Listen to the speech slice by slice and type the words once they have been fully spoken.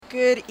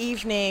Good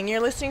evening.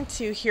 You're listening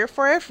to Here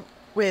For It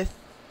with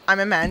I'm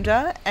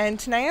Amanda, and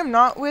tonight I'm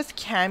not with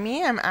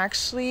Cami. I'm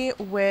actually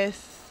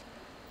with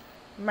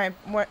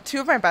two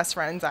of my best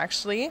friends,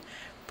 actually,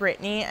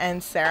 Brittany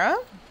and Sarah.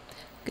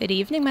 Good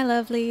evening, my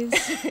lovelies.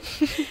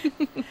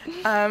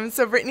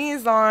 So Brittany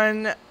is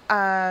on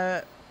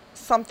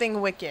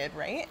Something Wicked,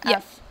 right? Yep.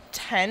 At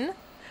 10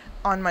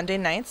 on Monday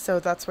nights,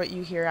 so that's what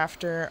you hear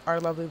after our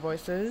lovely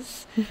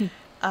voices.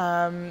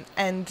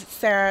 And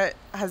Sarah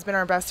has been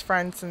our best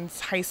friend since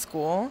high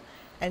school,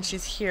 and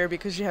she's here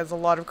because she has a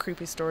lot of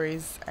creepy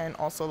stories and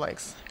also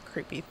likes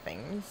creepy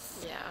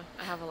things. Yeah,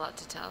 I have a lot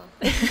to tell.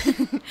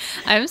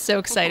 I'm so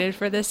excited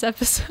for this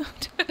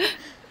episode.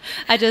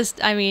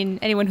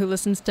 Anyone who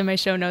listens to my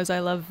show knows I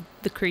love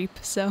the creep,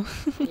 so.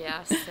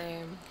 Yeah,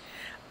 same.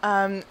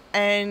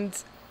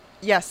 And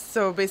yes,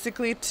 so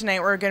basically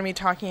tonight we're going to be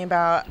talking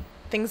about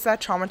things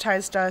that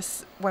traumatized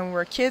us when we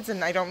were kids,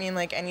 and I don't mean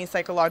like any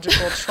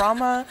psychological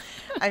trauma.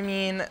 I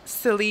mean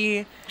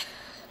silly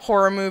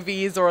horror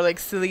movies or like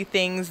silly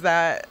things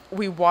that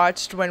we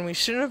watched when we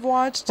shouldn't have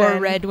watched. Or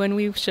read when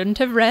we shouldn't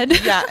have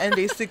read. Yeah, and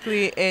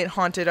basically it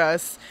haunted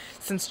us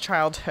since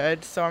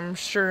childhood, so I'm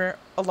sure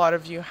a lot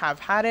of you have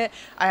had it.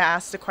 I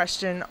asked a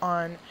question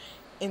on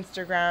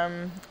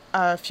Instagram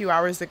a few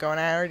hours ago, and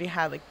I already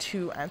had like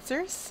 2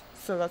 answers,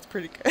 so that's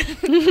pretty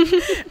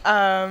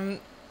good.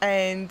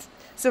 And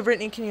so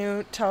Brittany,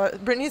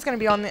 Brittany's going to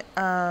be on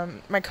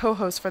my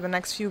co-host for the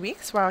next few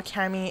weeks while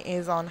Cami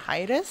is on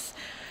hiatus.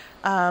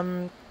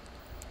 And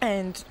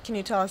can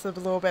you tell us a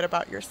little bit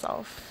about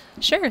yourself?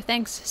 Sure,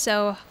 thanks.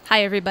 So,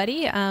 hi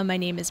everybody. My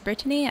name is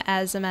Brittany.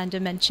 As Amanda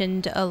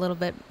mentioned a little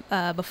bit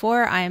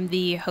before, I am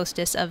the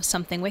hostess of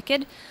Something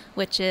Wicked,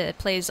 which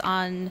plays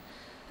on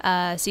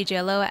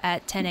CJLO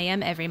at 10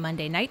 a.m. every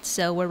Monday night,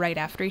 so we're right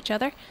after each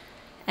other.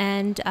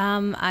 And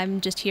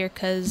I'm just here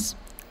because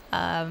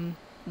I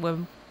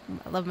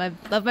love my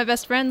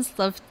best friends,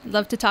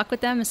 love to talk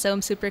with them, so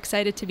I'm super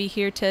excited to be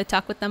here to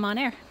talk with them on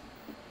air.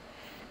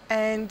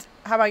 And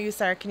how about you,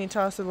 Sarah? Can you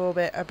tell us a little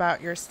bit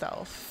about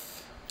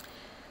yourself?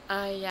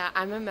 Yeah,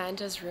 I'm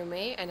Amanda's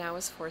roommate, and I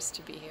was forced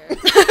to be here.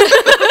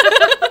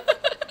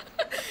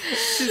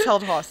 She's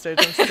held hostage.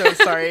 I'm so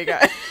sorry,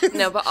 guys.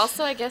 No, but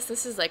also I guess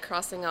this is like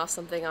crossing off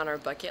something on our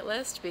bucket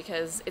list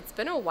because it's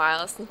been a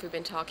while since we've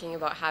been talking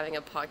about having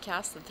a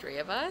podcast, the 3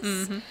 of us.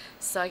 Mm-hmm.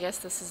 So I guess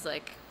this is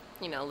like,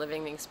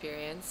 living the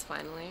experience,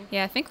 finally.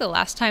 Yeah, I think the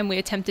last time we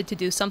attempted to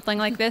do something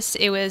like this,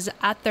 it was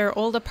at their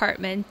old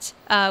apartment.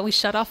 We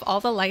shut off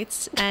all the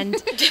lights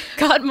and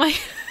got my...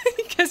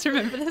 You guys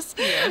remember this?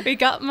 Yeah. We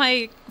got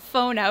my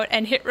phone out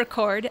and hit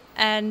record,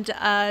 and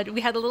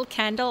we had a little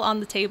candle on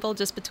the table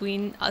just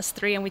between us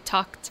 3, and we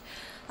talked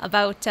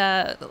about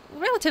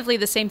relatively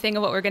the same thing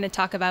of what we're going to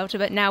talk about,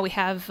 but now we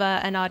have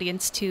an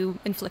audience to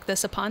inflict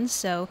this upon,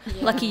 so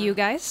lucky you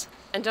guys.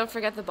 And don't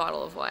forget the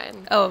bottle of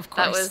wine. Oh, of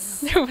course.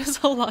 There was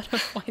a lot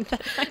of wine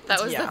that night.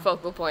 That was the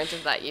focal point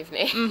of that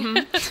evening.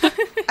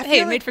 Mm-hmm.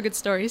 Hey, it made for good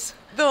stories.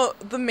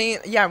 The main,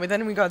 but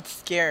then we got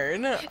scared.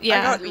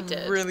 Yeah, we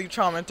did. Really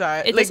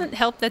traumatized. It doesn't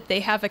help that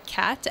they have a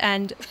cat,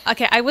 and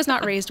I was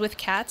not raised with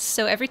cats,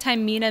 so every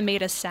time Mina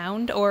made a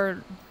sound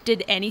or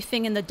did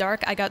anything in the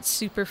dark, I got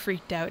super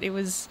freaked out.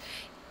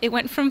 It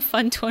went from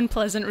fun to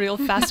unpleasant real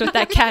fast with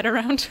that cat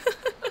around.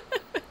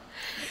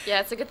 Yeah,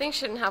 it's a good thing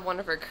she didn't have one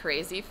of her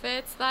crazy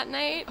fits that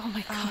night. Oh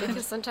my God.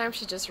 Because sometimes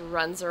she just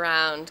runs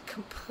around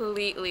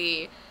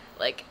completely,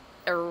 like,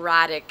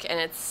 erratic, and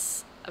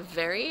it's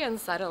very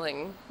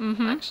unsettling,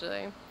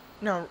 actually.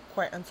 No,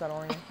 quite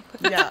unsettling.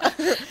 Yeah.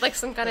 Like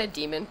some kind of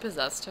demon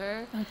possessed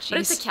her. Oh, geez. But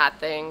it's a cat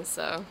thing,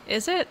 so.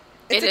 Is it?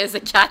 It is a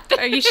cat thing.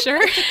 Are you sure?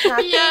 It's a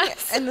cat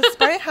Yes. thing, and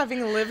despite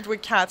having lived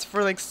with cats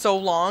for, like, so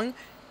long,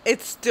 it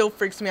still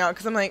freaks me out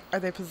because I'm like, are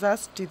they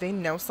possessed? Do they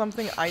know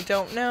something I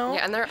don't know?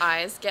 Yeah, and their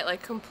eyes get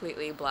like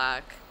completely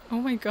black.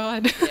 Oh my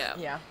God. Yeah.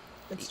 Yeah.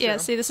 It's true. Yeah,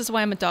 see, this is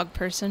why I'm a dog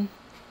person.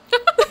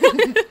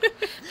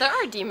 There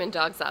are demon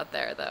dogs out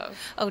there, though.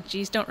 Oh,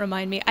 geez, don't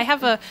remind me. I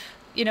have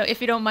if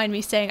you don't mind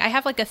me saying, I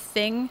have like a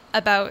thing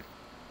about,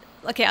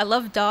 I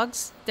love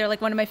dogs. They're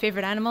like one of my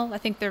favorite animals. I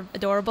think they're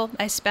adorable.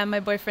 I spam my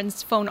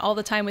boyfriend's phone all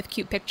the time with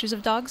cute pictures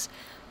of dogs.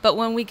 But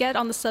when we get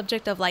on the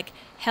subject of like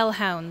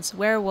hellhounds,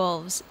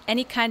 werewolves,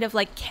 any kind of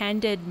like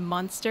candid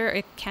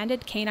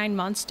canine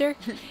monster,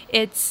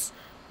 it's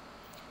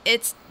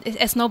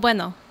no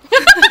bueno.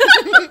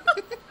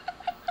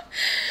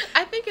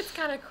 I think it's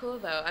kind of cool,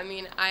 though. I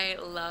mean, I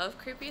love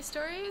creepy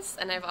stories,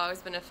 and I've always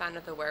been a fan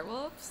of the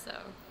werewolves, so.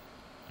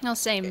 No,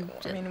 same.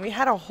 I mean, we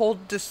had a whole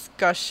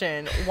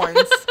discussion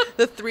once,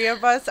 the 3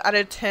 of us at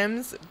a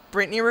Tim's.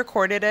 Brittany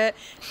recorded it,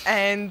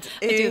 and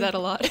I do that a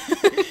lot.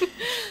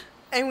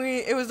 And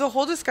it was a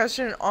whole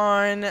discussion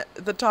on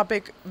the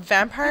topic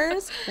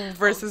vampires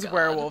versus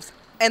werewolves.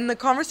 And the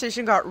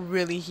conversation got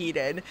really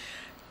heated.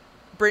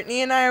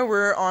 Brittany and I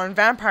were on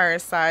vampire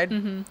side,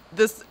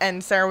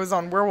 and Sarah was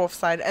on werewolf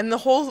side. And the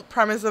whole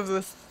premise of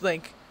this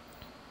like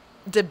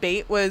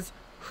debate was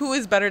who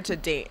is better to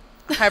date,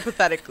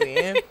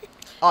 hypothetically,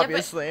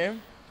 obviously.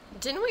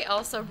 Didn't we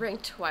also bring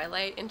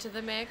Twilight into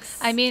the mix?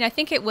 I mean, I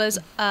think it was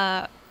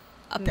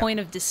a point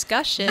of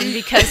discussion,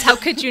 because how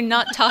could you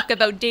not talk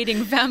about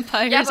dating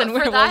vampires and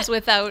werewolves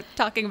without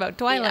talking about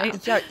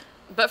Twilight? Yeah.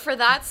 But for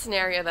that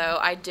scenario, though,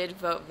 I did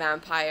vote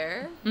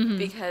vampire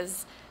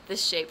because the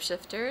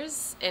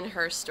shapeshifters in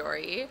her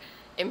story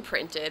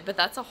imprinted, but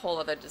that's a whole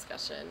other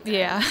discussion.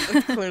 Yeah.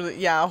 It's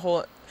clearly, a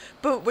whole...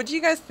 But what do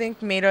you guys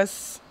think made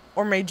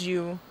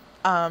you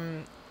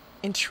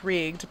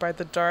intrigued by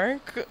the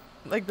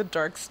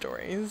dark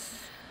stories?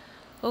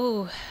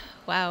 Oh,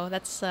 wow.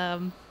 That's,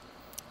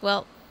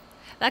 well,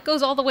 that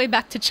goes all the way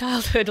back to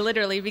childhood,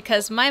 literally,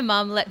 because my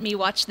mom let me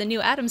watch The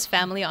New Addams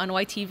Family on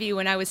YTV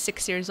when I was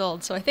 6 years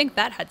old. So I think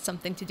that had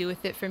something to do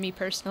with it for me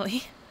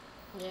personally.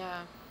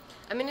 Yeah.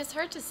 I mean, it's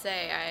hard to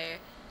say.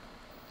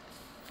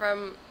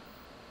 From,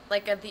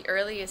 like, at the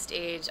earliest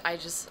age, I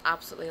just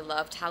absolutely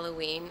loved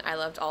Halloween. I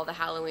loved all the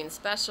Halloween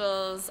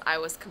specials. I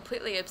was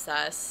completely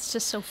obsessed. It's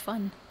just so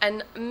fun.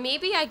 And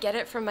maybe I get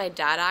it from my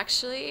dad,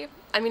 actually.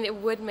 I mean, it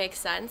would make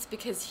sense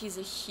because he's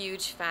a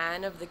huge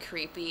fan of the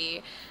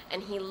creepy,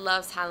 and he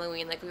loves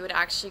Halloween. Like, we would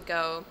actually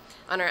go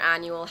on our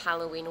annual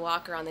Halloween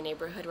walk around the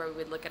neighborhood where we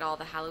would look at all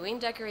the Halloween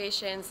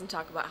decorations and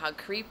talk about how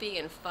creepy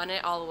and fun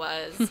it all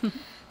was.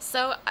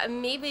 So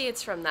maybe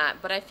it's from that,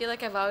 but I feel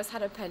like I've always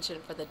had a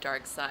penchant for the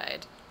dark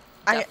side.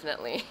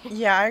 Definitely.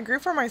 I agree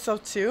for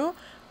myself, too.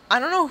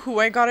 I don't know who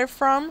I got it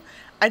from.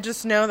 I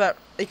just know that,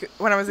 like,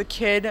 when I was a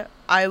kid,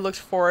 I looked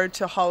forward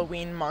to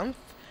Halloween month.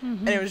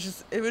 And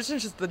it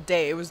wasn't just the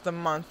day, it was the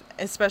month,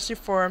 especially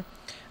for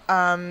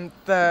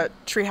the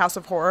Treehouse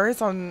of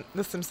Horrors on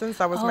The Simpsons.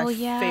 That was my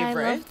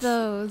favorite. I love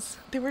those.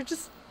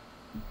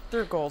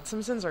 They're gold.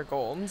 Simpsons are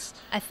gold.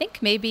 I think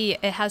maybe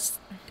it has,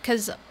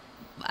 because,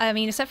 I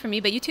mean, except for me,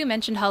 but you two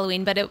mentioned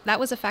Halloween, but that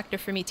was a factor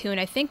for me too, and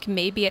I think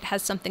maybe it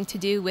has something to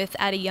do with,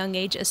 at a young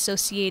age,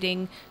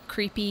 associating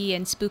creepy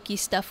and spooky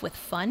stuff with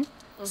fun.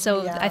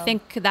 So I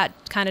think that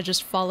kind of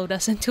just followed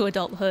us into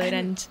adulthood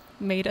and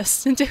made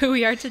us into who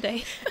we are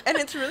today. And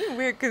it's really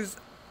weird because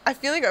I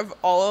feel like of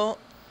all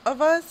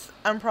of us,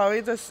 I'm probably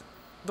the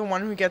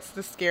one who gets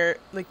scared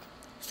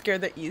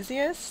the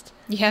easiest.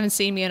 You haven't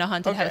seen me in a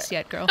haunted house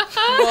yet, girl.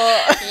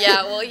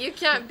 Well, you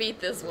can't beat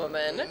this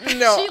woman.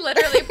 No. She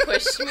literally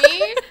pushed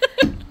me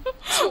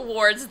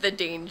towards the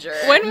danger.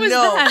 When was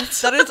that?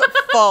 That is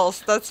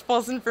false. That's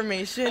false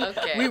information.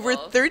 Okay, we were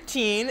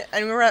 13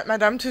 and we were at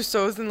Madame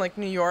Tussauds in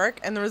New York,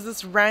 and there was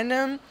this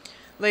random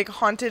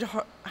haunted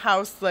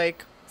house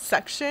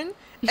section,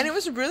 and it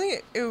was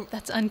really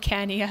that's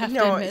uncanny, I have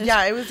to admit.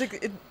 It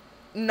was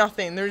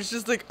nothing. There was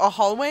just a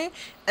hallway,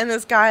 and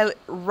this guy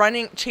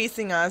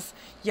chasing us,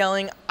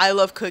 yelling, "I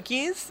love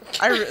cookies."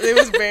 It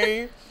was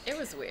very. It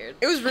was weird.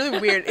 It was really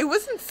weird. It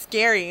wasn't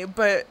scary,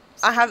 but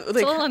I have it's a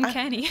little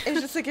uncanny.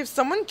 It's just if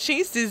someone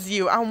chases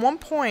you, at one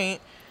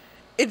point,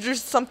 it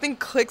just something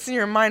clicks in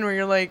your mind where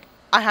you're like,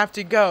 I have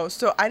to go.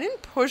 So I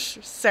didn't push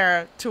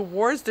Sarah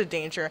towards the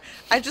danger.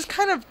 I just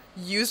kind of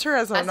used her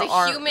as an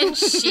arm. Human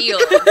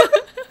shield.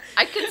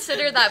 I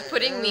consider that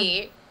putting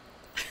me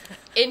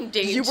in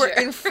danger. You were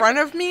in front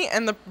of me,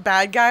 and the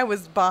bad guy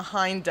was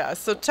behind us.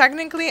 So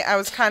technically, I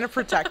was kind of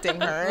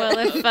protecting her.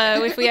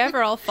 Well, if we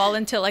ever all fall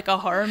into a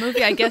horror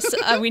movie, I guess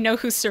we know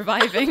who's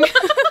surviving.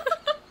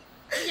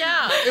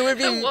 Yeah, it would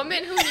be the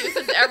woman who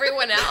uses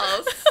everyone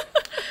else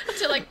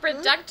to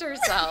protect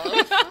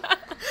herself.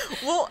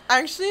 Well,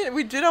 actually,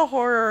 we did a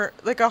horror,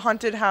 a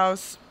haunted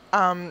house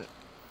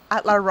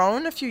at La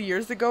Ronde a few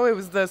years ago. It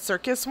was the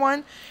circus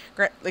one.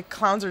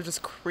 Clowns are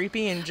just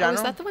creepy in general.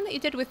 Was that the one that you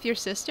did with your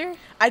sister?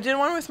 I did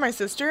one with my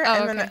sister,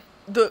 and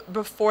then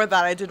before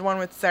that, I did one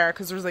with Sarah,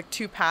 because there was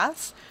 2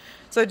 paths.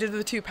 So I did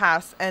the 2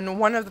 paths, and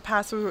one of the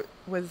paths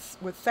was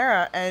with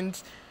Sarah,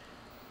 and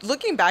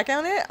looking back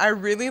on it, I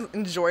really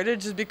enjoyed it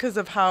just because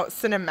of how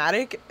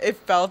cinematic it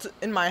felt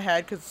in my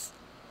head, because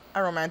I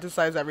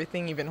romanticize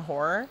everything, even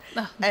horror.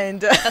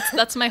 And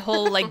that's my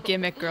whole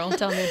gimmick, girl.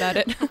 Tell me about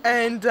it.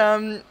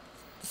 And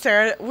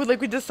Sarah,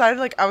 we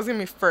decided I was gonna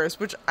be first,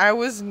 which I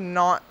was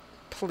not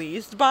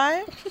pleased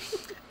by.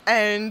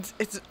 And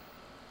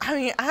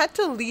I had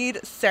to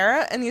lead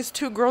Sarah and these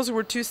 2 girls who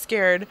were too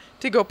scared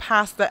to go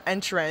past the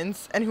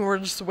entrance and who were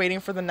just waiting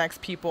for the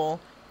next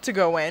people to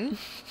go in.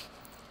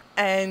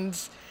 And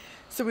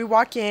so we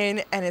walk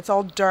in, and it's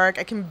all dark.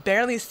 I can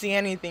barely see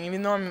anything,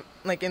 even though I'm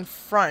in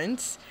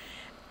front.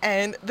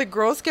 And the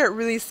girls get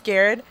really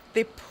scared.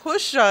 They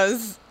push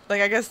us,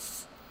 I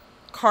guess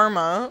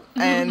karma,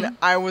 and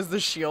I was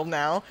the shield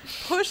now,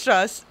 push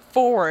us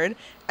forward.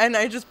 And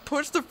I just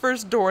pushed the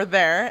first door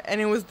there, and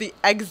it was the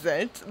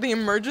exit, the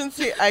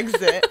emergency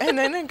exit. And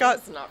then it got...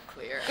 It's not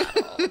clear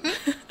at all.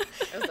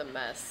 It was a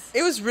mess.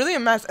 It was really a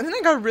mess. And then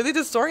I got really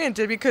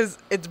disoriented because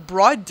it's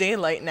broad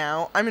daylight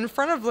now. I'm in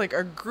front of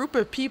a group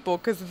of people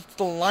because it's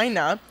the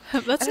lineup.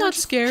 That's not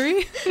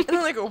scary. And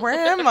I'm where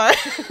am I?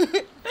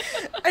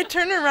 I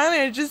turn around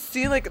and I just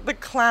see the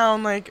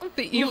clown,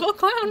 the evil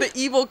clown? The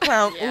evil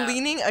clown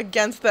leaning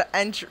against the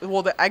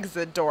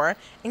exit door.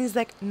 And he's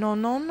no,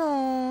 no,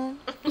 no.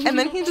 And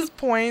then he just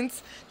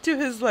points to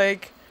his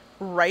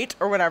right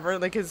or whatever,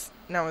 his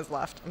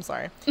left. I'm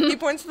sorry. He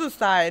points to the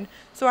side.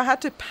 So I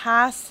had to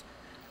pass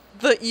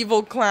the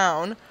evil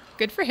clown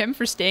Good for him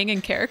for staying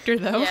in character,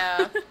 though.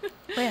 Yeah.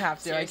 They have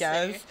to, Seriously.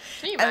 I guess.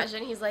 Can you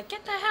imagine? He's like,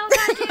 get the hell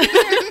back in here.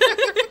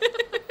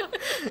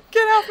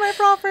 Get off my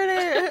property.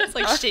 It's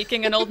like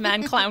shaking an old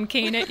man clown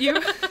cane at you.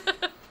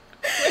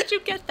 Where'd you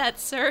get that,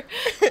 sir?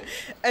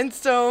 And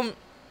so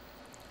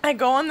I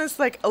go on this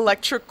like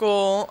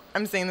electrical,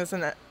 I'm saying this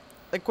in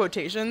like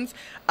quotations,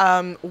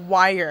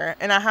 wire,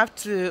 and I have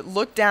to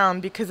look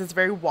down because it's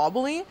very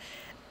wobbly.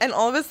 And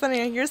all of a sudden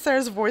I hear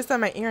Sarah's voice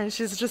on my ear, and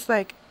she's just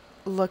like,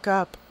 look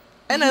up.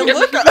 And I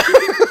look up.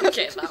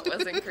 Okay, that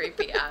wasn't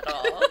creepy at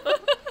all.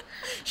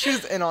 She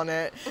was in on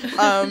it.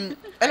 And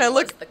I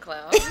look. The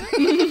clown.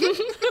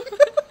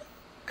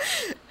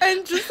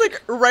 And just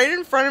like right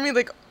in front of me,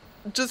 like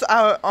just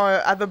out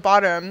at the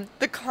bottom,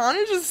 the clown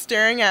is just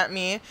staring at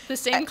me. The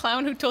same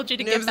clown who told you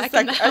to It get was back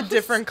just in the like house. a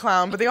different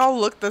clown, but they all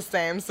look the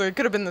same, so it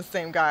could have been the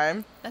same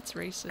guy. That's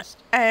racist.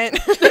 And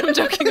I'm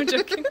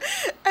joking.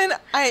 And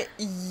I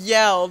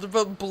yelled,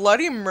 but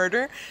bloody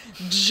murder,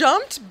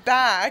 jumped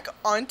back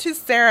onto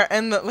Sarah,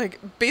 and like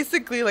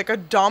basically like a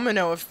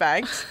domino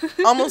effect,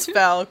 almost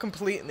fell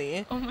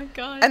completely. Oh my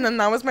god. And then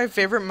that was my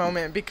favorite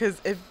moment because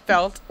it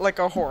felt like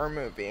a horror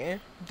movie,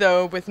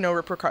 though with no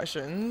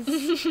repercussions.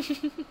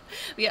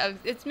 Yeah,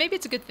 maybe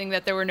it's a good thing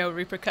that there were no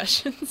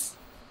repercussions.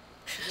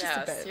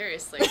 Yeah, bit.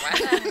 seriously.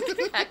 Why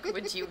the heck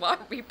would you want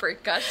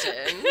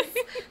repercussions?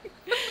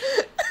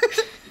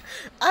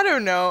 I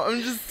don't know.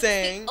 I'm just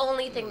saying. The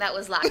only thing that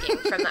was lacking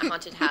from that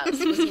haunted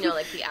house was,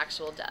 like the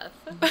actual death.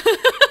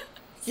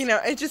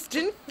 It just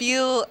didn't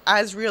feel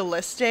as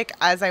realistic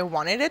as I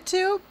wanted it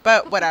to,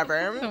 but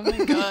whatever. Oh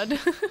my god.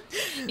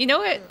 You know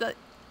what?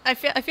 I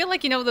feel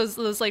like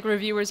those like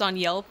reviewers on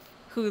Yelp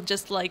who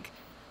just like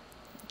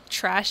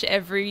trash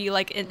every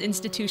like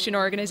institution or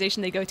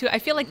organization they go to. I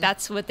feel like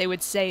that's what they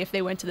would say if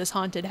they went to this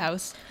haunted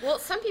house. Well,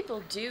 some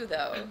people do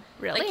though.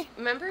 Really? Like,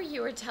 remember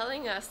you were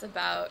telling us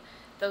about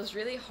those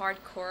really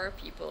hardcore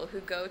people who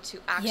go to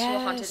actual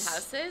haunted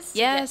houses to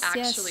get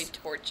actually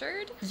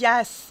tortured?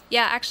 Yes.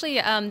 Yeah,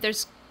 actually,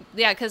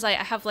 because I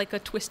have like a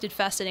twisted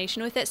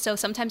fascination with it. So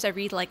sometimes I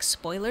read like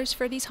spoilers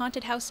for these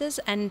haunted houses,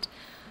 and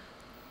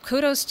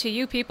kudos to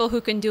you people who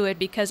can do it,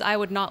 because I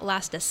would not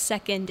last a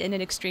second in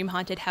an extreme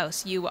haunted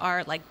house. You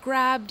are like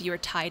grabbed, you're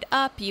tied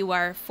up, you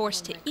are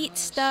forced to eat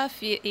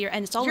stuff,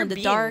 and it's all in the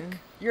dark.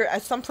 You're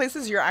at some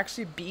places you're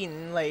actually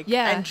beaten, like,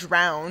 Yeah. and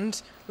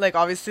drowned, like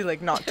obviously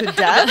like not to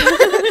death,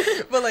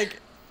 but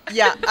like,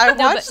 yeah. I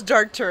watched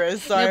Dark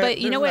Tourist. So No, but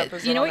you know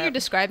what you're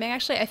describing.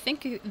 Actually, I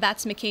think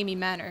that's McCamey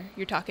Manor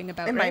you're talking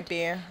about. It right? might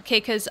be. Okay,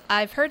 because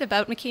I've heard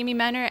about McCamey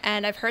Manor,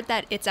 and I've heard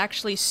that it's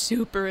actually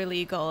super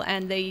illegal,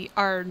 and they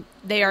are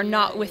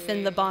not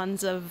within the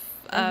bonds of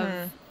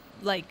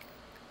like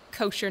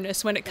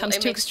kosher-ness when it comes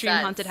to extreme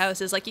haunted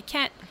houses. Like you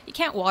can't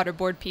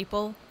waterboard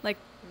people. Like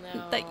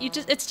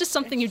it's just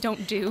something you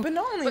don't do. But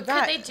not only But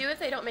that. could they do if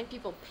they don't make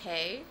people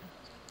pay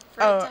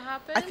for it to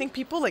happen? I think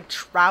people like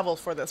travel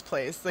for this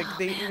place. Like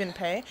they even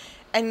pay.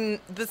 And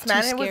this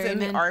man was in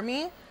the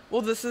army.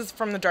 Well, this is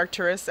from the Dark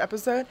Tourist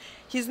episode.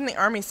 He's in the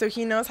army, so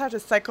he knows how to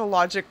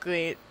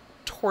psychologically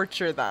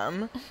torture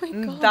them. Oh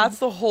my God. That's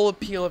the whole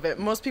appeal of it.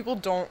 Most people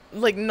don't,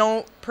 like,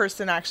 no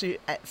person actually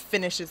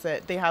finishes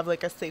it. They have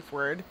like a safe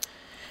word.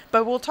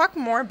 But we'll talk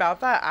more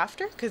about that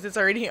after, because it's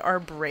already our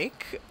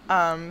break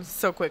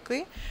so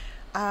quickly.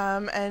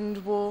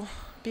 And we'll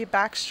be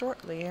back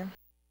shortly.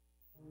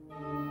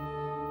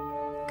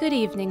 Good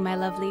evening, my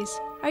lovelies.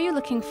 Are you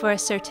looking for a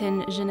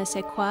certain je ne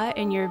sais quoi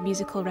in your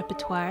musical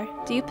repertoire?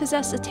 Do you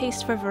possess a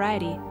taste for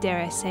variety,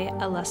 dare I say,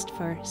 a lust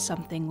for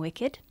something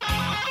wicked?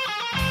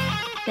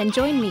 Then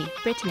join me,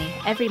 Brittany,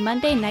 every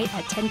Monday night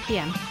at 10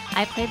 p.m.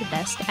 I play the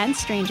best and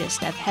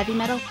strangest of heavy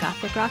metal,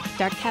 gothic rock,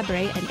 dark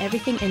cabaret, and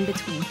everything in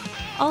between.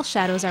 All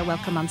shadows are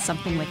welcome on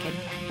Something Wicked.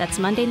 That's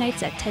Monday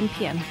nights at 10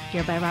 p.m.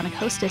 Your Byronic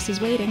hostess is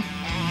waiting.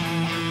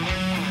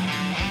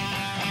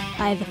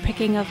 By the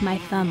pricking of my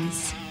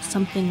thumbs,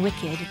 something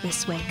wicked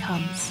this way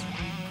comes.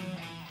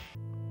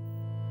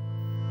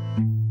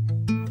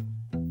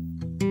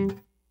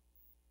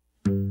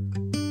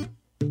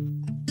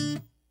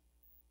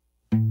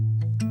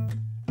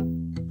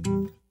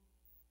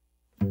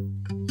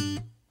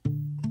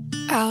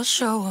 I'll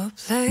show up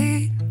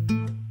late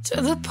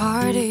to the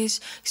parties,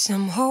 'cause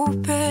I'm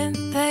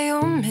hoping they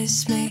don't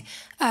miss me.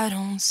 I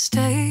don't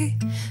stay,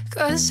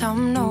 'cause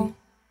I'm no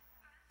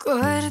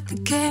good at the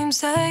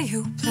games that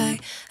you play.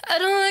 I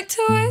don't like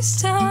to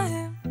waste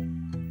time.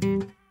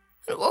 And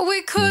what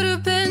we could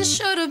have been,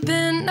 should have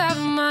been, never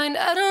mind.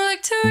 I don't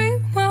like to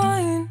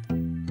rewind.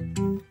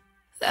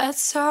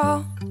 That's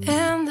all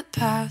in the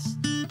past.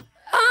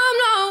 I'm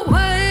not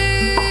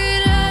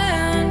waiting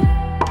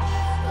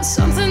on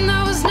something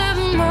that was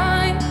never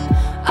mine.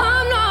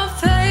 I'm not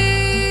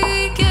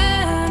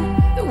faking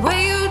the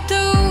way you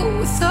do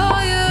with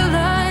all your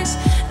lies.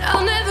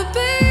 I'll never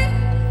be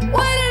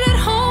waiting at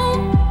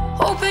home,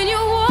 hoping you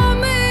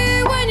want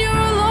me when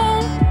you're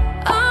alone.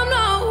 I'm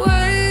not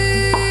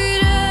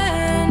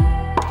waiting.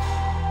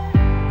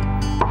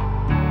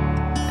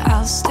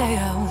 I'll stay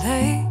out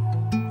late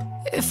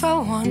if I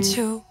want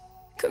to.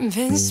 Could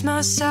convince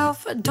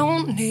myself I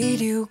don't need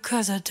you,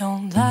 'cause I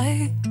don't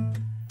like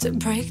to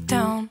break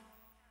down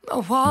my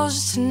walls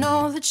just to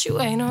know that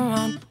you ain't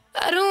around.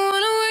 I don't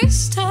wanna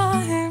waste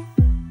time,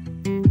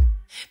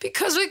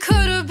 because we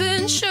could have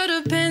been, should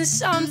have been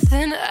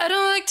something. I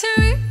don't like to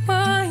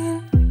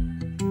rewind,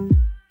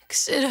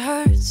 'cause it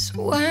hurts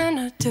when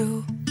I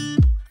do.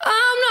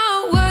 I'm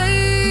not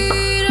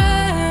waiting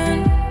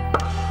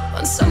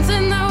on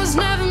something that was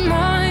never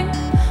mine.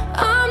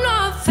 I'm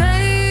not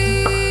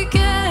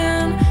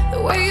faking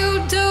the way you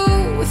do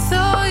with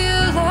all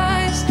your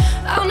lies.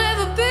 I'll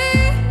never be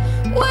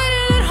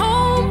waiting at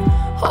home,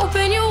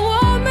 hoping you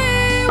want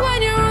me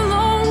when you're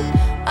alone.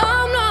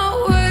 I'm not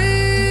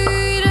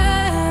waiting.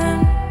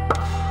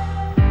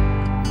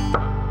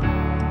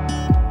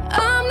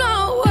 I'm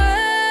not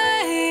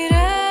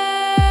waiting.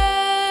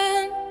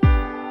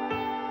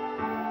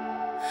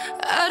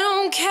 I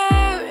don't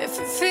care if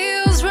it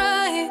feels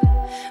right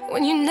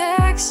when you're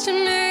next to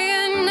me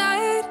at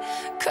night,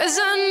 'cause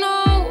I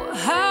know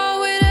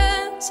how it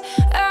ends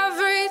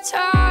every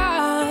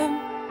time.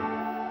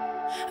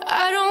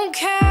 I don't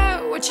care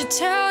what you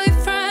tell your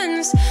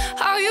friends,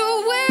 how you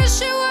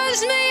wish it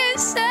was me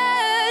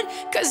instead,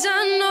 'cause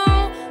I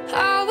know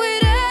how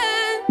it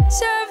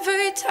ends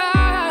every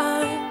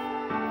time.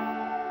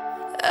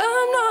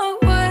 I'm not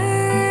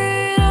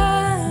waiting.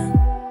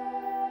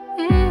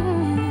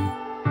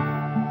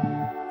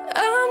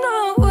 I'm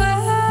not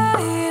waiting.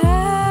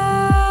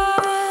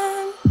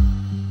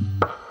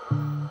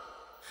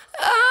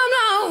 I'm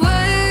not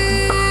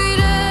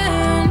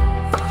waiting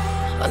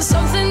on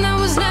something that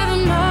was never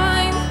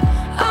mine.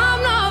 I'm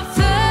not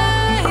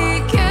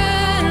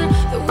faking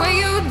the way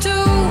you do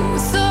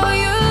with all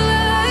your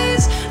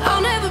lies.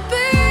 I'll never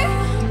be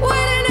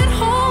waiting at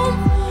home,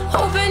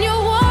 hoping you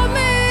want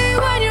me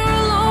when you're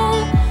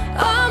alone.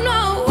 I'm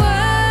not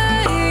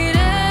waiting.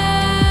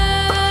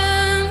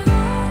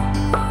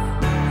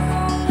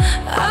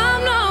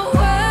 I'm not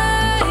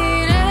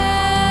waiting.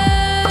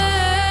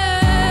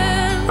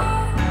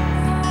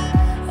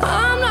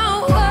 I'm not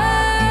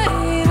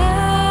waiting.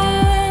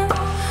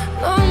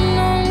 No,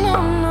 no, no,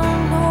 no,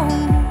 no.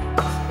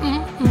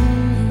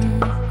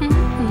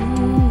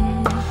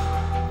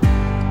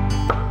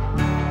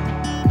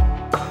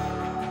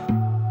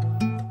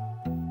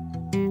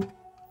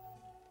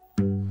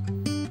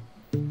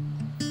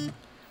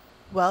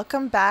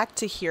 Welcome back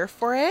to Here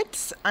For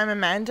It. I'm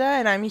Amanda,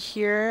 and I'm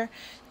here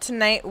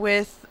tonight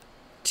with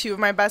two of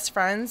my best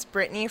friends,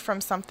 Brittany from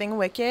Something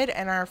Wicked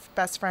and our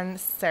best friend,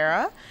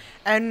 Sarah.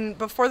 And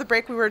before the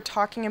break, we were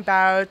talking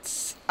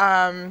about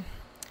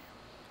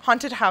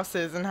haunted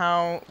houses and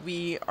how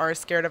we are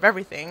scared of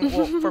everything.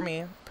 Well, for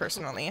me,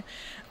 personally.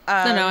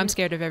 No, I'm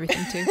scared of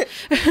everything, too.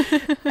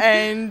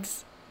 And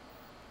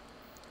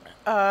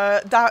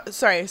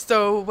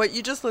so what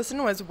you just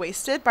listened was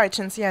Wasted by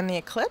Chinsia and the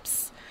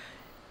Eclipse.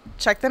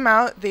 Check them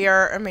out. They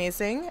are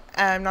amazing.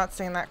 I'm not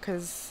saying that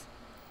because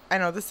I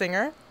know the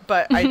singer,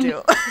 but I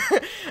do.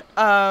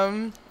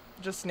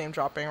 Just name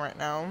dropping right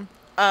now.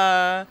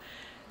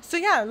 So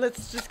yeah,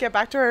 let's just get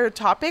back to our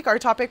topic. Our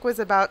topic was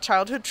about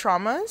childhood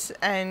traumas,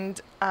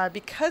 and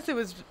because it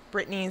was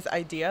Brittany's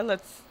idea,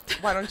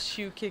 why don't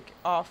you kick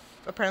off?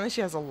 Apparently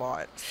she has a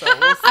lot. So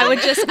we'll see. I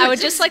would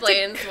just like to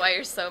explains why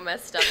you're so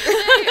messed up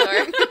today,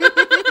 or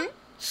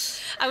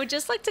I would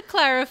just like to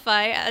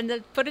clarify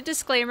and put a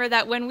disclaimer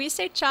that when we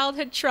say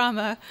childhood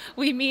trauma,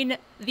 we mean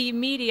the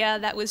media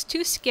that was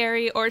too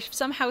scary or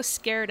somehow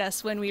scared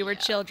us when we were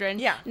children.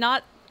 Yeah.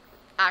 Not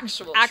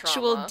actual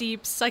trauma.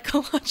 deep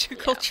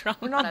psychological trauma.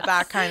 We're not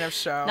that kind of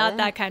show. Not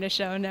that kind of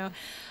show, no.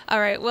 All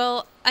right,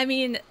 well, I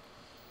mean,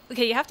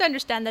 okay, you have to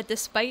understand that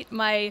despite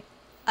my,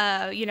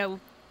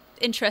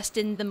 interest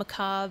in the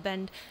macabre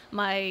and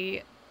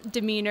my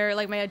demeanor,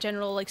 like my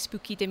general like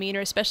spooky demeanor,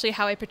 especially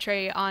how I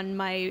portray on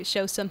my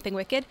show Something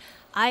Wicked,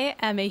 I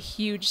am a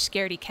huge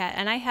scaredy cat,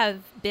 and I have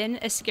been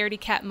a scaredy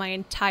cat my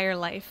entire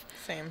life.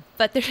 Same.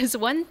 But there is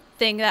one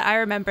thing that I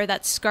remember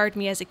that scarred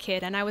me as a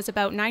kid, and I was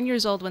about 9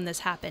 years old when this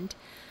happened.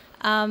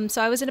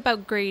 So I was in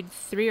about grade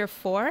 3 or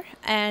 4,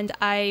 and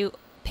I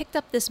picked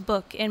up this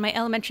book in my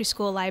elementary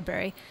school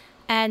library.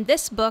 And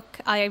this book,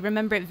 I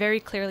remember it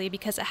very clearly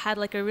because it had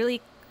like a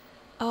really,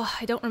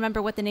 I don't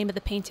remember what the name of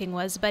the painting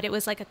was, but it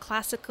was like a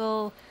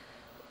classical,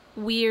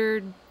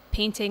 weird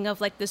painting of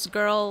like this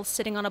girl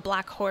sitting on a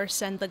black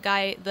horse, and the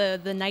guy, the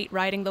knight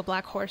riding the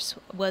black horse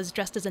was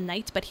dressed as a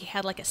knight, but he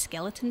had like a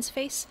skeleton's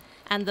face,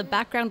 and the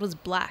background was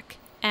black.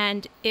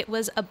 And it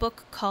was a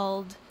book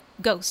called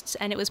Ghosts,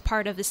 and it was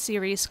part of a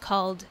series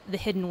called The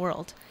Hidden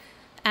World.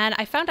 And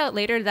I found out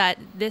later that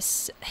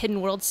this Hidden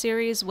World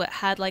series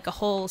had like a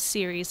whole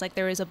series. Like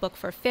there was a book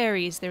for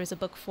fairies, there was a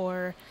book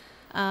for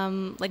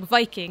like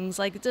Vikings,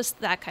 like just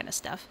that kind of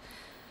stuff.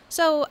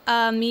 So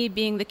me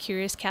being the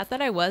curious cat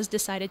that I was,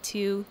 decided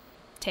to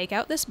take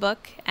out this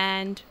book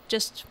and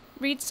just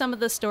read some of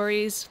the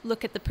stories,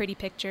 look at the pretty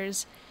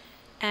pictures,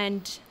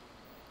 and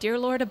dear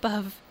Lord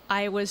above,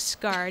 I was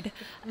scarred.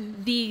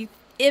 The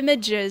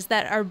images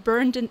that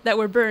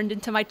were burned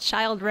into my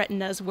child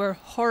retinas were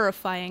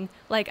horrifying.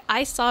 Like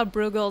I saw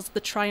Bruegel's The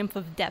Triumph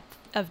of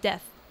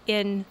Death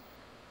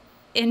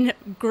in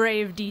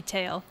grave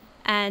detail.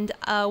 And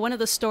one of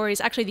the stories,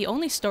 actually the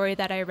only story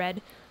that I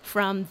read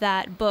from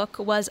that book,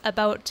 was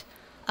about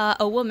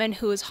a woman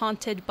who was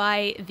haunted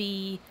by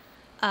the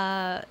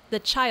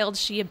child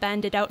she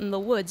abandoned out in the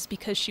woods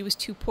because she was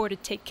too poor to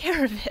take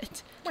care of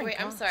it. Wait,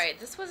 I'm sorry.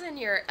 This was in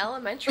your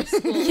elementary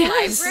school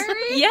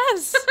library?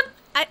 Yes.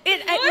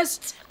 It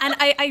was, and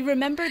I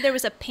remember there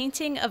was a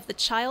painting of the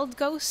child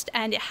ghost,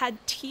 and it had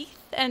teeth,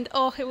 and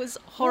it was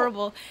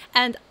horrible.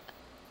 And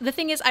the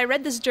thing is, I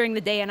read this during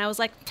the day, and I was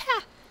like,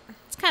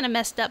 it's kind of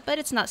messed up, but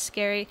it's not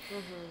scary.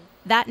 Mm-hmm.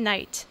 That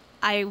night,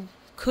 I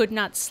could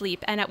not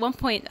sleep, and at one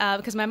point,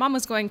 because my mom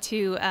was going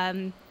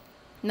to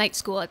night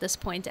school at this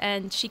point,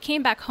 and she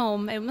came back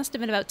home. It must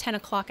have been about 10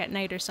 o'clock at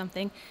night or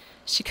something.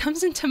 She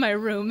comes into my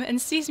room and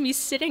sees me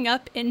sitting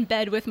up in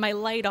bed with my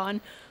light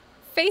on,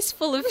 face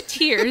full of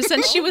tears,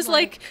 and she was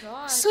like,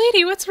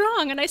 "Sweetie, what's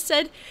wrong?" And I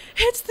said,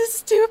 "It's the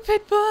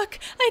stupid book.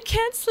 I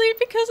can't sleep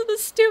because of the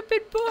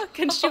stupid book."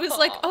 And she was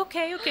like,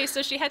 okay.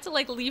 So she had to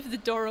like leave the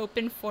door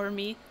open for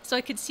me so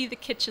I could see the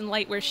kitchen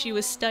light where she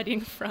was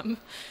studying from.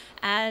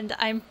 And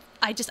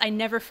I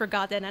never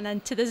forgot it. And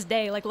then to this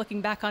day, like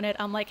looking back on it,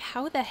 I'm like,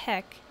 how the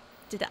heck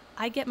did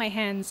I get my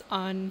hands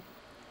on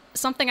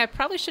something I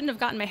probably shouldn't have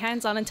gotten my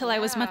hands on until I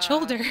was much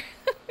older?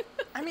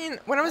 I mean,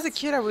 when I was a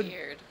kid, I would...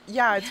 Weird.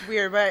 Yeah, it's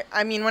weird. But,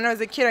 I mean, when I was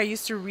a kid, I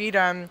used to read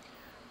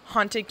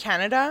Haunted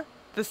Canada,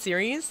 the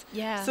series.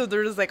 Yeah. So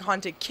there's, like,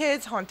 Haunted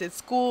Kids, Haunted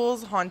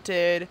Schools,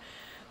 Haunted...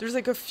 There's,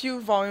 like, a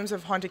few volumes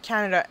of Haunted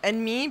Canada.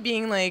 And me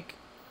being, like,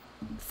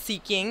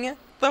 seeking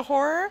the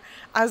horror,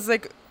 I was,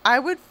 like... I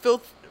would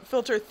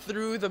filter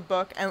through the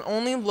book and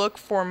only look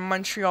for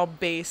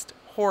Montreal-based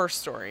horror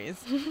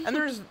stories. And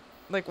there's,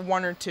 like,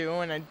 one or two,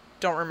 and I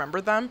don't remember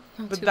them,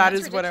 but that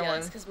is what I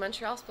want. Because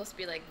Montreal's supposed to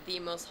be like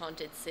the most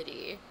haunted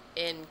city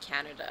in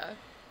Canada.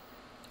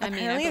 I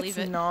mean, I believe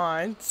it's it.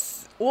 not.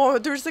 Well,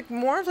 there's like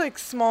more of like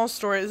small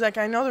stories. Like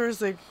I know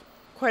there's like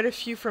quite a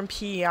few from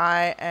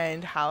PEI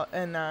and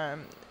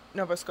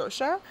Nova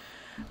Scotia.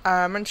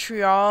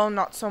 Montreal,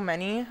 not so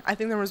many. I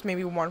think there was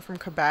maybe one from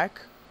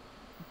Quebec,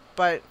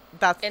 but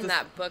that's in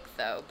that book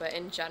though. But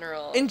in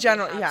general,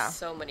 yeah,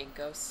 so many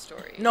ghost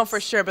stories. No, for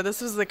sure. But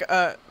this was like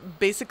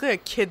basically a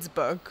kid's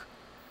book.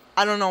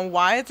 I don't know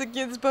why it's a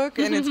kid's book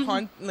and it's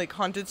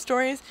haunted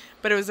stories,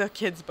 but it was a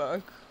kid's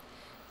book.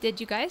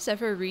 Did you guys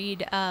ever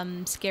read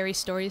Scary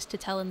Stories to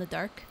Tell in the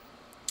Dark?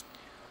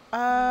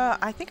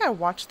 I think I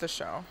watched the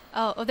show.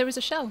 Oh, there was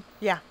a show?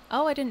 Yeah.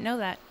 Oh, I didn't know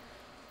that.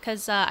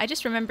 Because I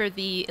just remember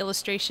the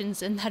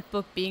illustrations in that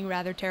book being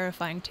rather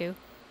terrifying, too.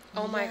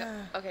 Oh my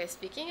god. Okay,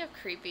 speaking of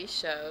creepy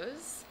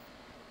shows,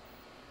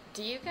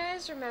 do you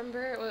guys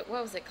remember, what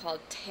was it called?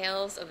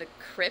 Tales of the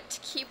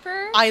Crypt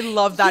Keeper? I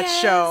love that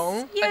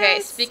show. Yes. Okay,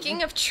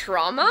 speaking of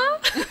trauma,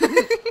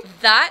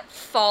 that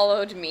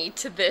followed me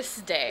to this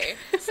day.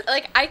 So,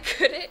 like, I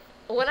couldn't,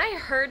 when I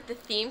heard the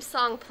theme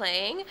song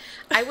playing,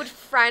 I would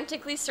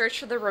frantically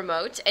search for the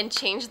remote and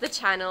change the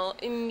channel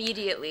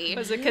immediately.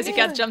 Was it because you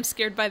got jump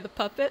scared by the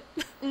puppet?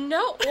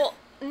 No, well...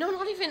 No,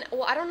 not even,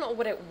 well, I don't know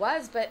what it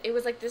was, but it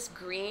was like this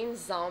green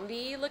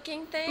zombie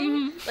looking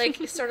thing, like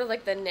sort of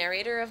like the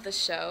narrator of the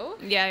show.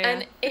 Yeah.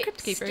 And it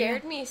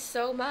scared me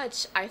so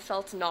much, I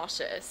felt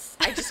nauseous.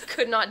 I just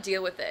could not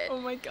deal with it.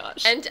 Oh my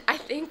gosh. And I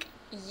think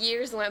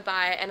years went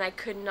by and I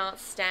could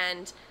not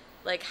stand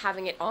like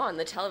having it on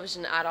the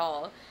television at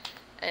all.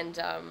 And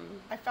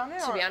I found it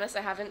to be honest,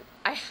 I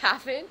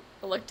haven't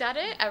looked at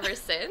it ever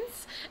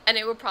since, and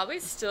it would probably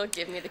still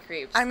give me the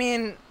creeps. I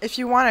mean, if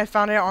you want, I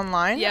found it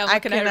online. Yeah, I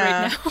can right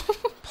now.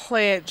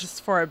 play it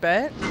just for a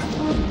bit.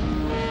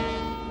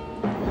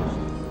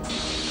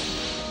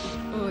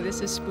 Oh,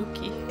 this is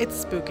spooky. It's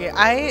spooky.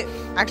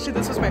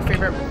 This was my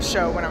favorite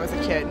show when I was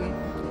a kid.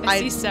 I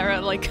see Sarah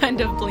like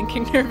kind of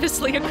blinking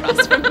nervously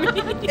across from me.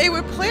 It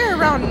would play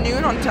around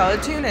noon on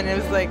Teletoon, and it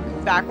was like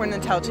back when the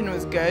Teletoon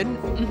was good.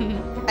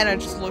 Mm-hmm. And I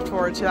just looked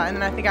forward to that. And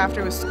then I think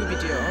after it was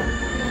Scooby-Doo.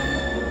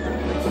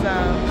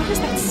 What is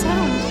that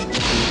sound?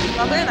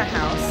 Well, they're in a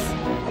house.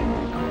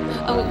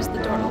 Oh, it was the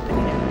door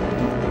opening.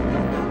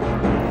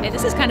 Hey,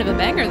 this is kind of a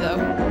banger, though.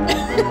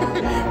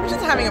 We're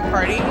just having a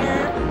party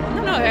here.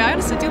 No, I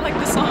honestly do like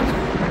the song.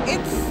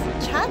 It's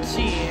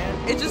catchy.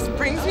 It just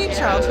brings me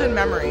childhood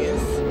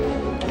memories.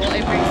 Well,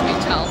 it brings me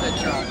childhood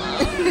trauma.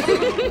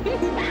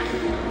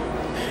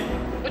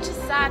 Which is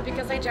sad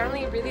because I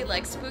generally really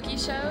like spooky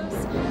shows,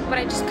 but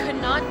I just could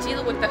not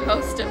deal with the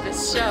host of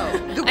this show.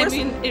 I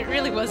mean, it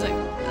really wasn't.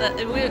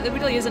 It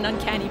really is an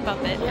uncanny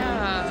puppet.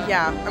 Yeah.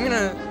 Yeah, I'm going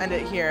to end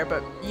it here,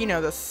 but you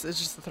know this is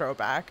just a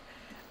throwback.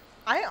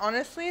 I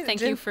honestly... Thank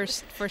you for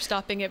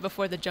stopping it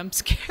before the jump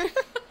scare.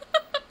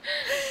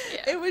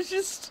 It was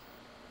just...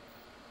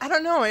 I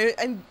don't know.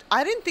 And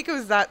I didn't think it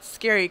was that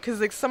scary because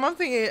like some of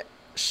the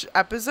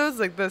episodes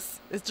like this,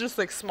 it's just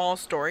like small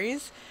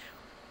stories,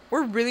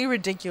 were really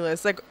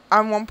ridiculous. Like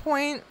at one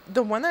point,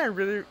 the one that I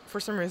really for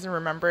some reason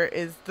remember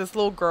is this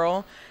little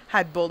girl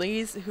had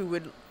bullies who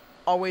would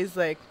always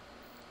like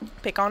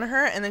pick on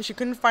her, and then she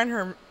couldn't find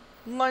her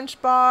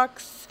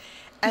lunchbox,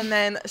 And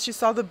then she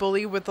saw the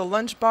bully with the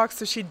lunchbox,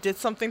 so she did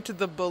something to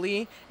the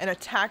bully and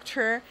attacked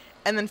her,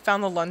 and then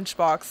found the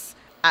lunchbox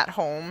at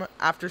home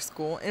after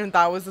school, and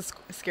that was a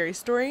scary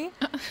story.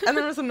 And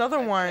there was another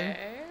one.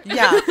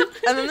 Yeah.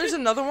 And then there's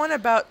another one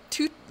about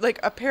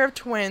a pair of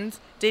twins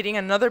dating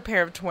another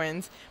pair of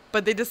twins,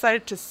 but they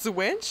decided to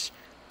switch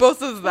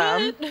both of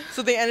them. What?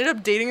 So they ended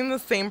up dating the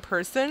same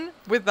person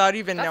without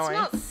even knowing.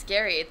 That's not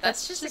scary.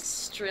 That's just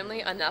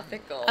extremely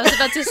unethical. I was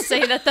about to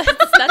say that's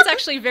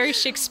actually very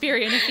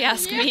Shakespearean, if you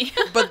ask me.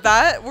 But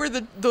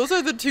those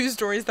are the two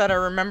stories that I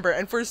remember,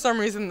 and for some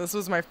reason this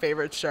was my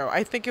favorite show.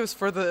 I think it was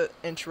for the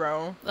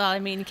intro. Well, I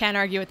mean, you can't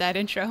argue with that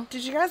intro.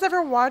 Did you guys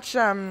ever watch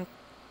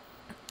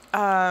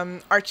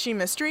Archie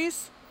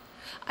Mysteries?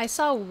 I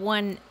saw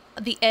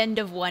the end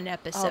of one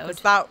episode.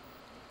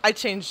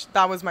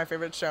 That was my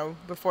favorite show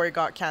before it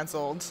got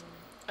canceled.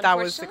 That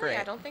was the great.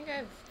 I don't think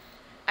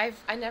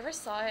I never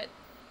saw it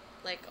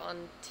like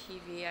on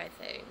TV, I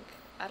think.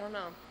 I don't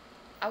know.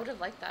 I would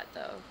have liked that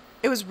though.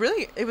 It was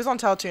on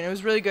Teletoon. It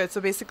was really good. So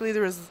basically it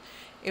was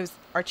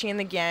Archie and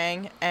the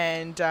gang,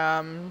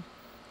 and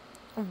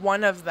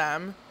one of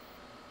them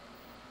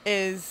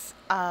is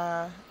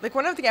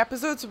one of the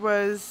episodes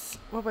was,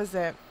 what was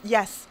it?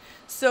 Yes.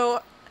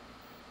 So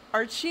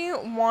Archie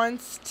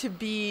wants to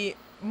be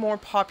more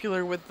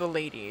popular with the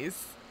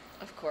ladies.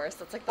 Of course,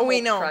 that's like the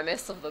whole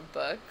premise of the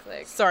book.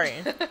 Like, sorry,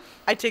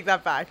 I take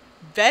that back.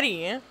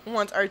 Betty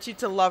wants Archie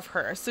to love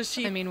her, so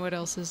she. I mean, what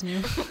else is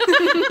new?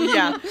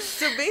 Yeah.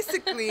 So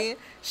basically,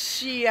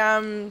 she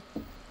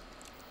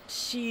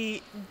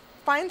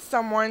finds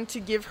someone to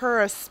give her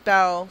a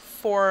spell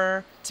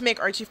to make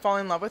Archie fall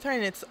in love with her,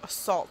 and it's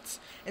salt.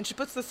 And she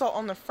puts the salt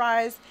on the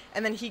fries,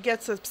 and then he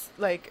gets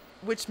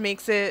which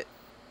makes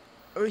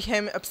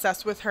him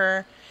obsessed with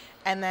her.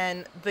 And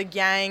then the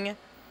gang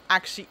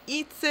actually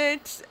eats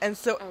it, and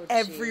so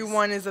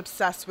everyone is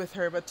obsessed with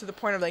her, but to the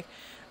point of Archie.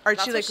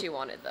 That's what she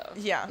wanted, though.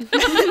 Yeah.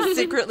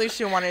 Secretly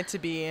she wanted to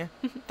be,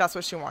 that's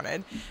what she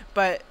wanted.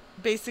 But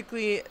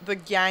basically the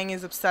gang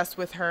is obsessed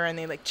with her, and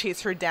they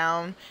chase her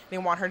down. They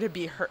want her to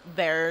be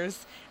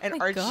theirs.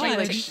 And Archie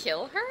to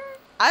kill her?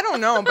 I don't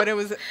know, but it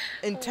was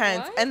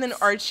intense. What? And then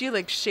Archie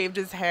shaved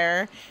his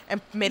hair and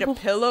made a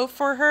pillow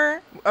for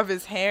her of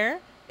his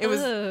hair. It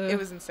was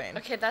insane.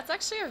 Okay, that's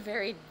actually a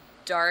very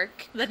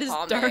dark That is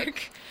comic.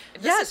 dark.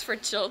 This is for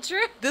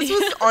children? This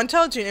was on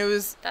Teletoon. It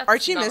was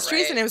Archie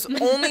Mysteries, and it was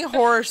only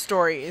horror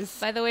stories.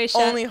 By the way,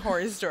 only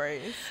horror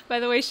stories.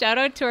 By the way, shout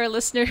out to our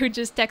listener who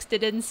just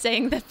texted in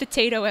saying the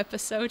potato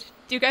episode.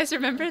 Do you guys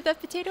remember that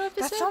potato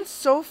episode? That sounds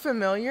so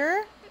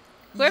familiar.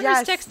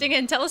 Whoever's texting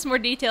in, tell us more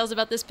details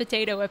about this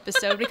potato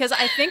episode, because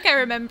I think I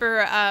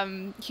remember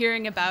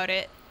hearing about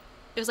it.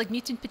 It was like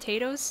mutant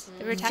potatoes.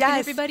 They were attacking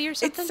everybody or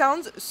something. It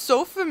sounds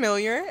so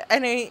familiar,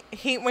 and I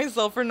hate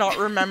myself for not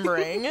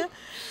remembering.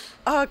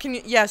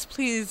 Yes,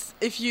 please,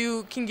 if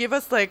you can give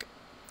us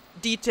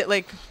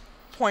detail,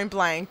 point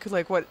blank,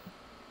 what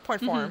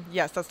point form.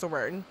 Yes, that's the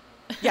word.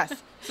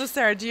 Yes. So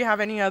Sarah, do you have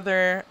any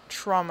other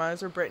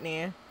traumas, or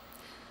Brittany,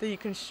 that you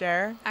can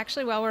share?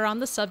 Actually, while we're on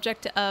the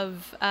subject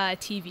of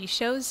TV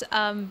shows,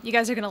 you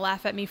guys are going to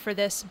laugh at me for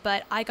this,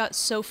 but I got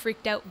so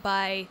freaked out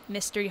by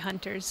Mystery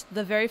Hunters.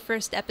 The very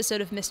first episode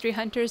of Mystery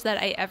Hunters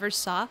that I ever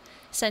saw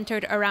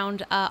centered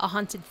around a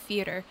haunted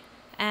theater.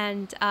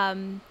 And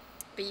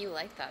but you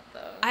like that,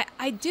 though.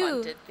 I do.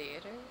 Haunted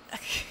theater?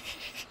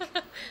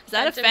 Is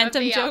that a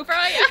Phantom joke?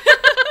 Yeah.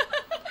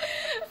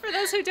 For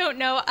those who don't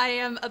know, I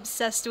am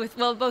obsessed with,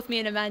 both me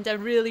and Amanda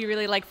really,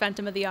 really like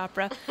Phantom of the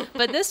Opera.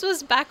 But this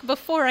was back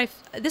before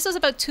this was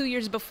about 2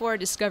 years before I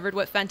discovered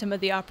what Phantom of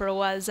the Opera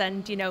was,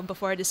 and,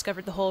 before I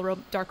discovered the whole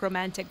dark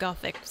romantic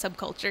gothic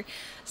subculture.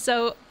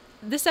 So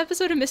this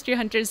episode of Mystery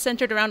Hunters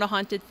centered around a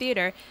haunted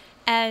theater,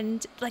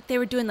 and they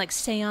were doing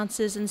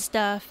seances and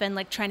stuff, and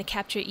trying to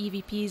capture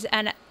EVPs.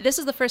 And this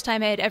is the first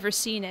time I had ever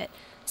seen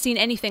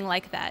anything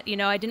like that.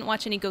 I didn't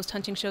watch any ghost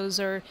hunting shows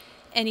or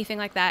anything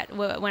like that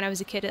when I was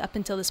a kid up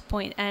until this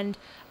point, and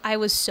I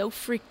was so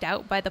freaked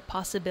out by the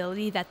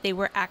possibility that they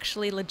were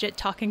actually legit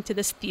talking to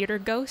this theater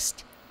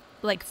ghost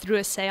through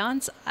a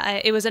seance.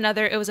 It was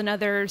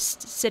another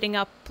sitting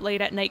up late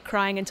at night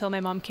crying until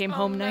my mom came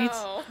home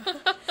nights.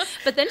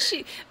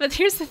 But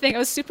here's the thing, I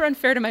was super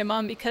unfair to my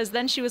mom, because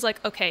then she was like,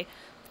 okay,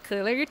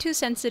 clearly you're too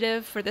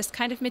sensitive for this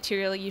kind of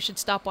material, you should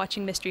stop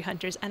watching Mystery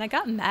Hunters. And I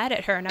got mad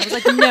at her, and I was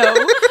like, no,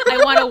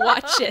 I want to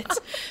watch it.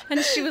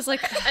 And she was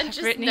like, and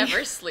just Brittany,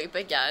 never sleep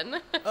again.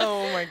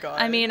 Oh my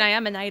god. I mean, I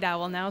am a night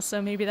owl now,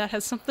 so maybe that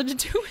has something to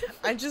do with it.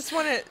 I just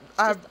want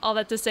to all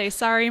that to say,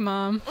 sorry,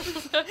 Mom.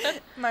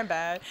 My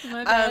bad.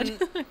 I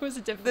was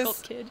a difficult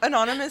this kid.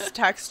 Anonymous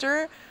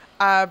texter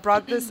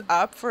brought this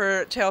up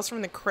for Tales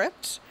from the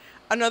Crypt.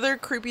 Another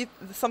creepy,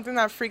 something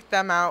that freaked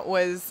them out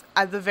was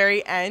at the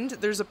very end,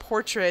 there's a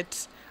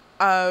portrait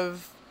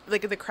of, the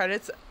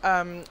credits,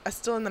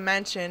 still in the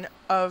mansion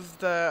of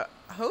the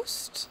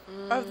host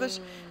of the,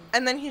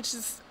 and then he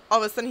just,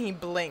 all of a sudden he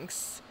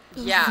blinks.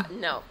 Yeah,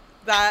 no.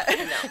 That,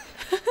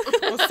 no.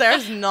 Well,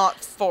 Sarah's not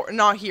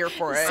here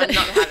for it. I'm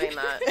not having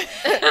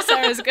that.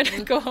 Sarah's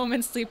gonna go home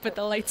and sleep with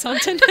the lights on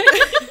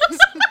tonight.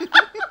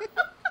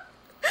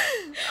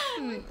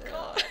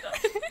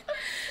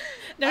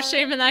 No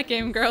shame in that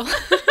game, girl.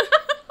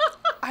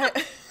 I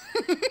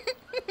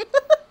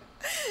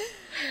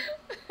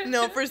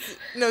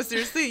no,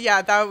 seriously,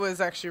 yeah, that was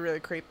actually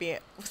really creepy.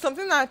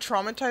 Something that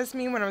traumatized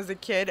me when I was a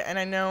kid, and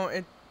I know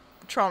it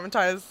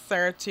traumatized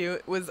Sarah too,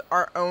 was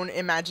our own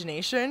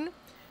imagination,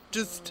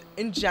 just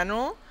in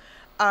general.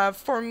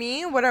 For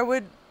me, what I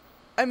would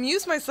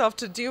amuse myself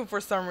to do for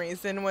some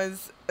reason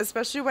was,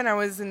 especially when I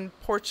was in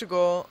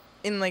Portugal,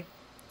 in like,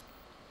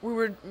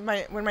 when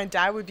my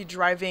dad would be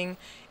driving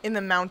in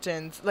the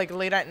mountains, like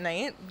late at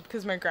night,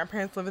 because my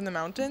grandparents live in the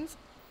mountains.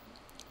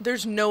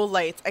 There's no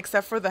lights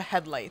except for the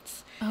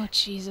headlights. Oh,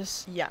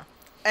 Jesus. Yeah.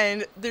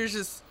 And there's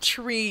just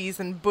trees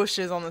and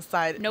bushes on the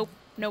side. Nope.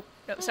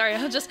 Sorry,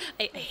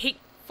 I hate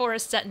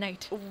forests at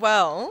night.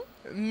 Well,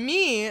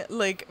 me,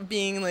 like,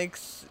 being, like,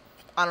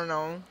 I don't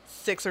know,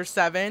 6 or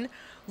 7,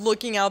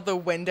 looking out the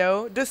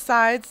window,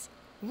 decides,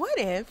 what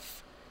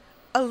if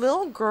a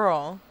little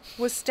girl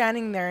was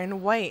standing there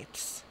in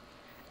white?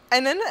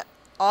 And then,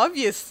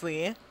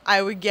 obviously,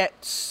 I would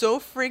get so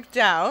freaked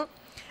out.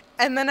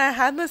 And then I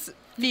had this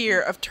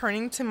fear of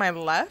turning to my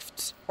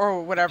left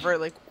or whatever,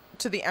 like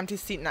to the empty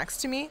seat next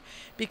to me,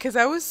 because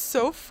I was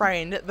so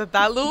frightened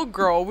that little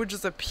girl would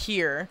just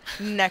appear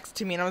next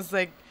to me. And I was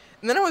like,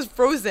 and then I was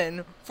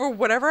frozen for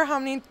how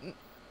many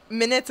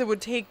minutes it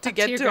would take to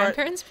get to your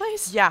grandparents'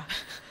 place. Yeah.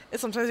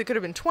 Sometimes it could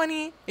have been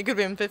 20, it could have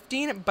been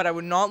 15, but I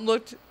would not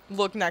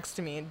look next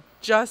to me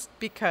just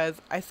because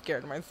I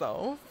scared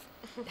myself.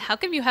 How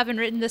come you haven't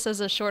written this as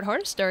a short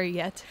horror story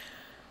yet?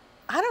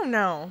 I don't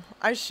know.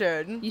 I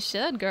should. You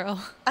should,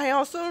 girl. I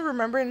also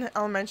remember in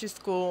elementary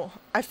school,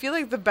 I feel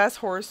like the best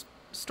horror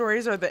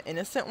stories are the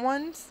innocent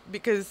ones,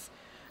 because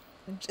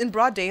in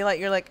broad daylight,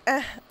 you're like,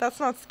 that's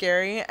not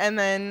scary. And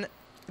then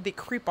they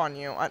creep on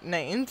you at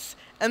night.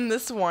 And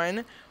this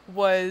one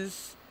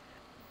was,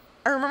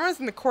 I remember I was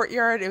in the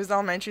courtyard. It was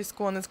elementary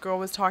school, and this girl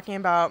was talking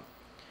about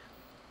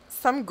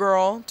some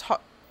girl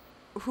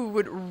who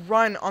would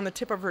run on the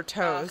tip of her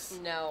toes.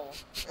 No.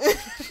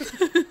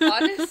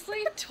 Honestly,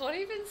 don't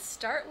even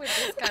start with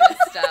this kind of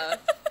stuff.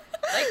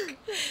 Like,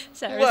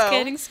 Sarah's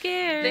getting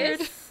scared.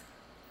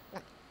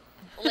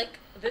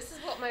 This is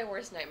what my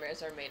worst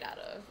nightmares are made out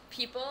of.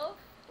 People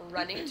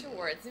running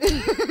towards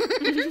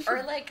me,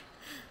 or like,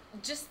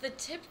 just the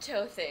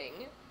tiptoe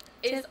thing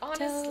is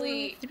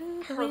honestly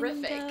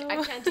horrific.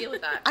 I can't deal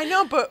with that. I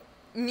know, but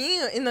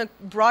me in the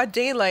broad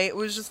daylight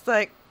was just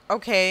like,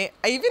 okay.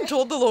 I even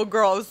told the little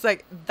girl, I was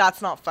like, that's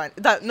not fun.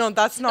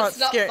 That's not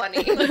scary. Not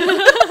funny.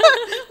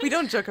 We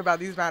don't joke about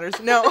these matters.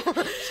 No.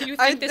 Do you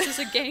think this is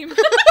a game?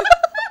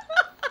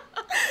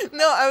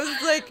 No, I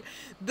was like,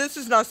 this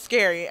is not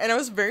scary. And I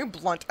was very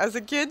blunt as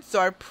a kid,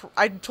 so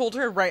I told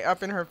her right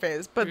up in her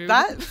face. But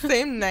that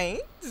same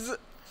night,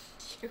 yourself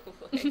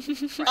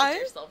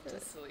to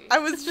sleep. I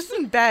was just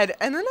in bed,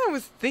 and then I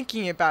was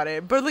thinking about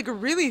it, but like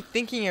really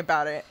thinking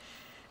about it.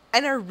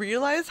 And I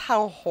realized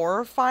how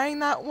horrifying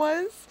that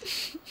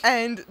was.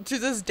 And to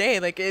this day,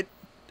 like,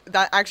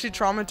 that actually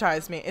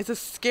traumatized me. It's a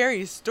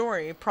scary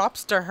story.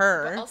 Props to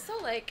her. But also,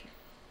 like,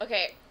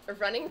 okay,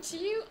 running to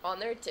you on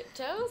their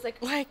tiptoes,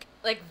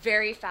 like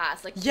very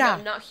fast, like, yeah,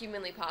 not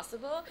humanly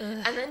possible,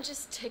 and then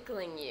just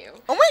tickling you.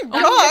 Oh my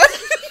god!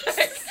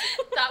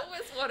 That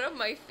was one of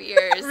my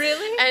fears.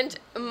 Really? And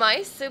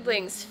my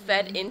siblings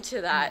fed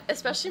into that,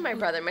 especially my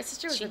brother. My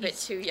sister was a bit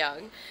too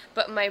young,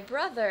 but my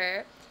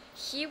brother,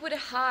 he would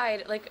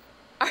hide, like,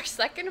 our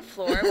second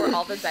floor where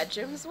all the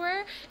bedrooms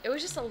were, it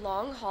was just a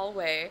long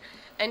hallway,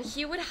 and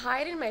he would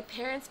hide in my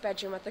parents'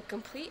 bedroom at the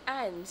complete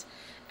end.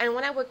 And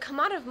when I would come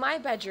out of my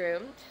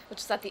bedroom,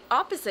 which is at the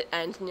opposite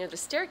end near the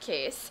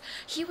staircase,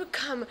 he would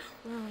come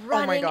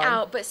running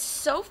out, but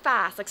so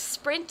fast, like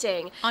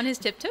sprinting. On his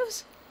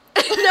tiptoes?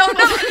 No, on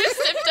his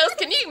tiptoes.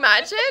 Can you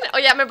imagine? Oh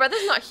yeah, my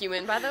brother's not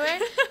human, by the way.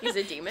 He's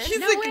a demon. He's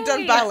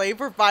done ballet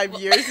for 5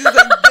 years. He's like,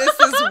 this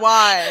is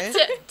why.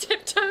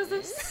 Tiptoes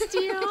of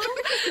steel.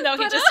 No,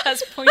 he just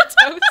has point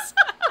toes.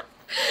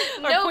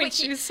 Or point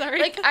shoes,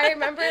 sorry. Like, I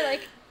remember,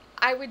 like,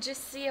 I would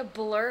just see a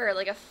blur,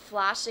 like a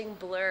flashing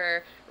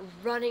blur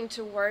running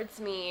towards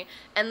me,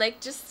 and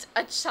like just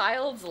a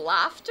child's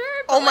laughter.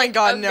 Oh my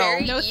god, no.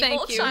 Very no, evil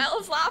thank you.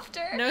 Child's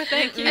laughter. No,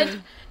 thank you.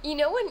 And you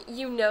know when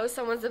you know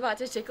someone's about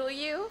to tickle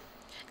you?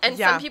 And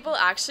yeah, some people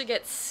actually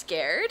get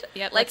scared.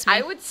 Yep, like,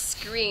 I would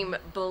scream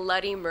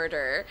bloody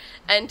murder,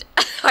 and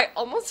I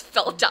almost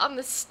fell down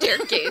the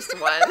staircase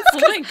once.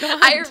 Oh my god.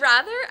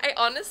 I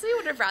honestly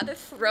would have rather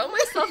throw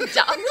myself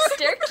down the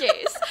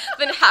staircase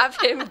than have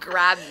him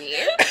grab me.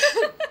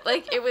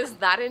 Like, it was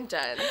that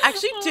intense.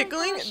 Actually,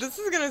 tickling, this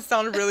is going to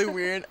sound really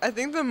weird. I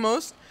think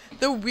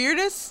the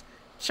weirdest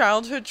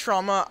childhood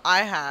trauma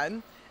I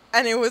had,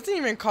 and it wasn't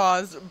even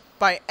caused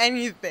by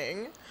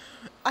anything.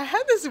 I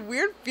had this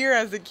weird fear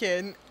as a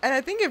kid, and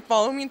I think it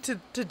followed me to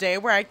today,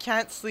 where I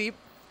can't sleep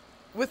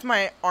with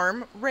my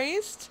arm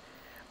raised.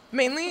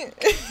 Mainly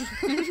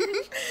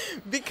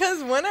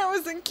because when I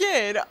was a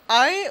kid,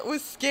 I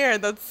was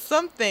scared that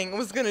something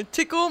was going to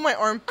tickle my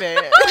armpit.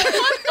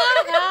 What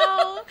the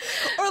hell?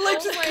 Or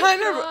like just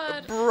kind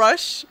of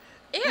brush.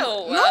 Ew.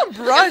 Not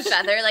brush. Like a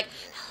feather, like.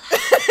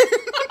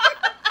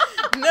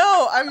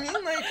 No, I mean,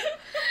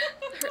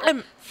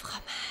 like,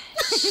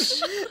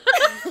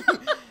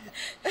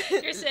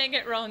 You're saying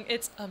it wrong.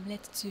 It's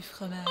omelette du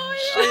fromage. oh,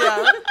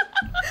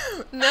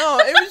 yeah. No,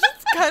 it was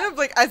just kind of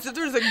like as if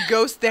there was a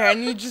ghost there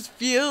and you just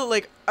feel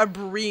like a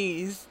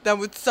breeze that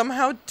would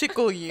somehow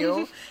tickle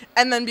you.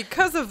 And then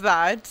because of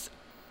that,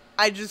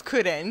 I just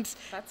couldn't.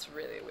 That's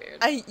really weird.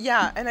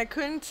 And I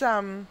couldn't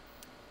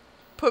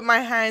put my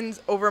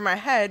hands over my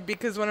head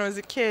because when I was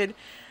a kid,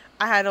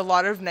 I had a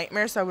lot of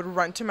nightmares, so I would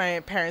run to my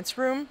parents'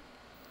 room.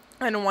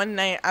 And one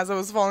night, as I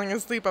was falling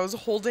asleep, I was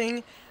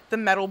holding the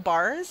metal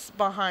bars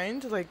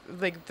behind, like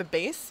the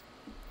base.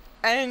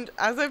 And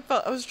as I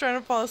was trying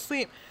to fall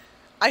asleep,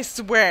 I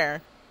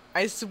swear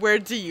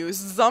to you,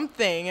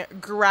 something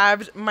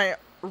grabbed my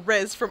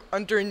wrist from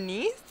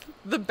underneath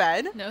the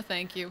bed. No,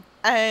 thank you.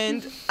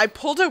 And I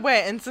pulled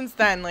away, and since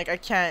then, like, I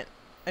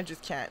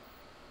just can't.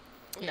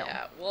 No.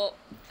 Yeah, well...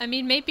 I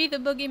mean, maybe the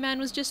boogeyman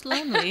was just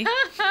lonely.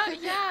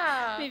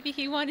 Yeah. Maybe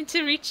he wanted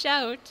to reach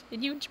out,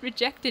 and you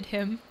rejected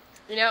him.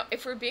 You know,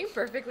 if we're being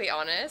perfectly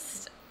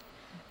honest,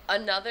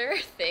 another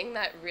thing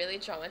that really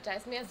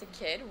traumatized me as a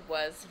kid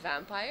was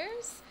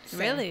vampires.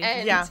 Really?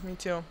 And, yeah, me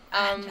too.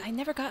 I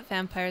never got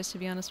vampires, to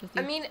be honest with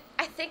you. I mean,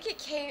 I think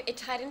it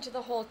tied into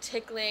the whole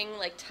tickling,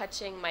 like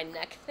touching my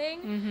neck thing.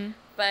 Mm-hmm.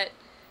 But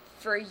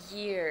for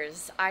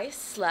years, I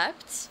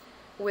slept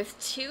with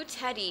two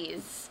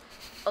teddies,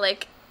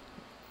 like,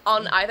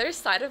 on either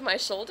side of my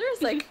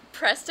shoulders, like,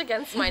 pressed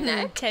against my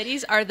neck.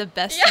 Teddies are the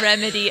best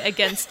remedy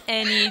against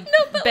any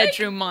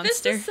bedroom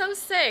monster. This is so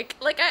sick.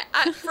 Like,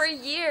 I for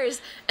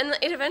years, and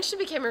it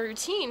eventually became a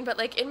routine, but,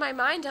 like, in my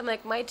mind, I'm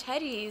like, my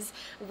teddies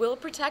will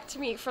protect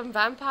me from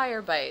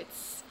vampire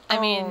bites. I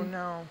mean, oh,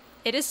 no.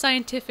 It is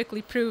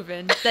scientifically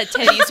proven that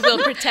teddies will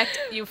protect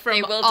you from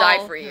They will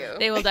die for you.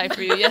 They will die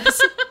for you,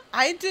 yes.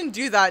 I didn't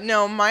do that.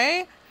 No,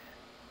 my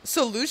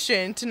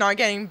solution to not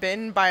getting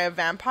bitten by a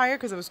vampire,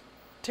 because I was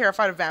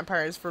terrified of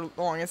vampires for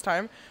the longest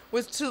time,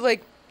 was to,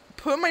 like,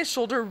 put my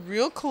shoulder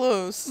real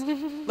close,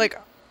 like,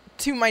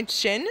 to my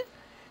chin,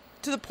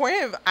 to the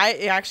point of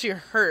it actually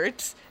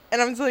hurt.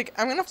 And I was like,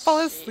 I'm going to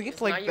fall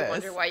asleep like now this. You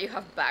wonder why you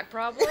have back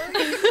problems?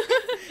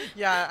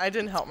 Yeah, I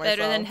didn't help myself.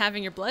 Better than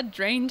having your blood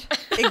drained.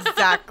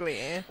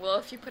 Exactly. Well,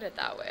 if you put it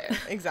that way.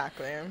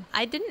 Exactly.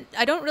 I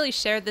don't really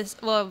share this,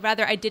 well,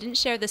 rather, I didn't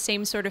share the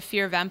same sort of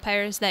fear of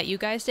vampires that you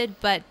guys did,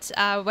 but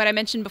what I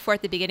mentioned before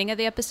at the beginning of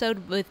the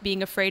episode with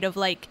being afraid of,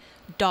 like,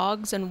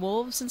 dogs and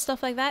wolves and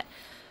stuff like that.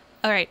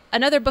 All right,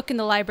 another book in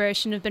the library I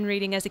shouldn't have been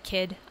reading as a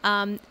kid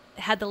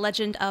had The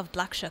Legend of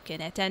Blackshook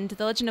in it. And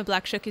The Legend of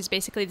Blackshook is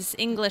basically this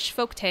English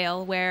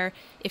folktale where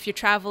if you're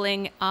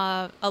traveling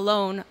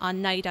alone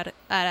on night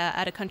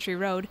at a country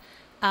road,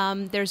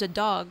 there's a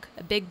dog,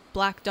 a big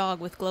black dog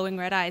with glowing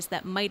red eyes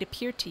that might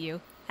appear to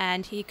you.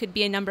 And he could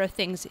be a number of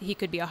things. He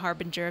could be a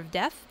harbinger of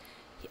death,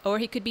 or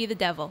he could be the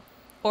devil,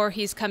 or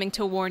he's coming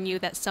to warn you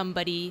that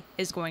somebody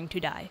is going to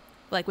die,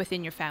 like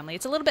within your family.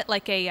 It's a little bit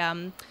like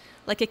a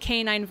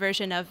canine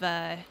version of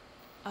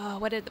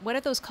what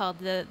are those called?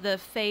 The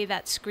fae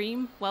that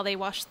scream while they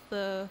wash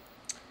a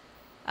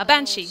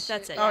banshee.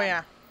 That's it. Oh,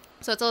 yeah.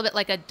 So it's a little bit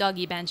like a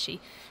doggy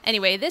banshee.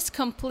 Anyway, this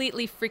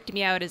completely freaked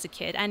me out as a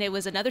kid, and it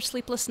was another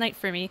sleepless night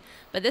for me.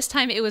 But this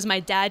time it was my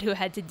dad who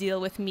had to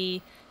deal with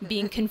me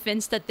being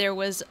convinced that there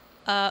was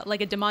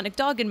like a demonic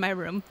dog in my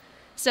room.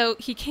 So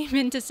he came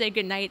in to say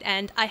goodnight,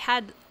 and I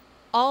had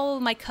all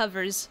my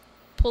covers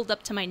pulled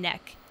up to my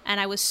neck, and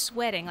I was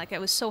sweating, like I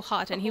was so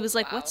hot. And he was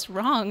like, "What's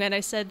wrong?" And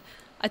I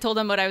told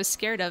him what I was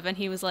scared of, and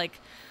he was like,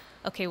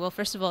 "Okay, well,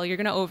 first of all, you're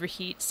going to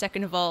overheat.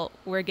 Second of all,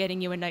 we're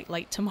getting you a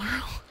nightlight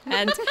tomorrow."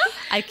 And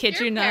I kid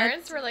you not. Your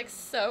parents were, like,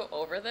 so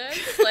over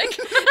this. Like,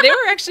 they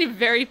were actually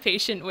very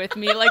patient with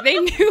me. Like, they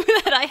knew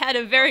that I had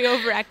a very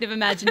overactive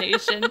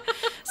imagination.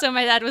 So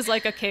my dad was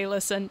like, "Okay,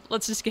 listen,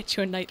 let's just get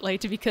you a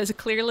nightlight because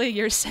clearly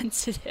you're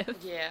sensitive."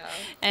 yeah.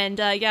 And,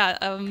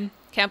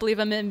 can't believe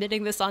I'm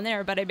admitting this on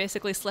air, but I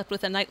basically slept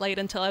with a nightlight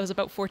until I was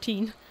about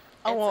 14.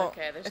 Oh, well, It's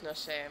okay. There's no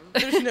shame.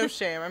 There's no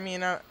shame. I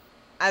mean, I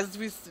was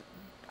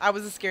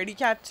a scaredy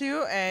cat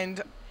too,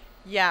 and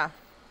yeah,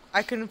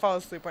 I couldn't fall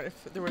asleep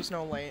if there was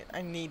no light.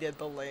 I needed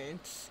the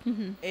lights.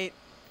 Mm-hmm.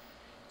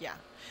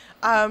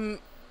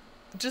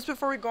 Just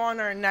before we go on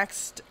our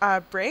next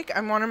break, I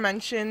want to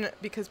mention,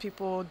 because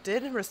people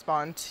did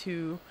respond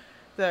to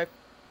the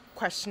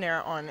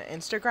questionnaire on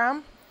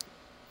Instagram,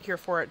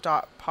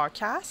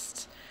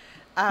 hereforit.podcast.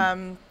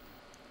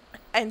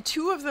 And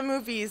two of the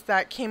movies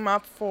that came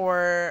up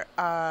for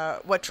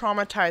what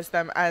traumatized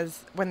them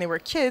as when they were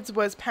kids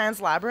was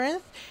Pan's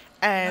Labyrinth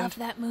and Love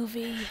that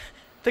movie.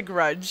 The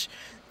Grudge.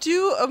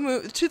 Two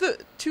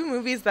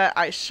movies that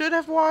I should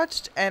have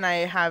watched and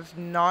I have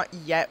not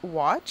yet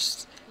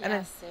watched.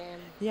 Yeah, same.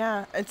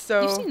 Yeah, and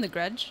so You've seen The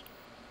Grudge?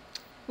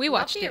 We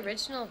watched Not it. the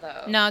original,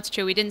 though. No, it's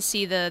true. We didn't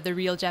see the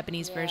real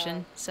Japanese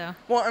version, so.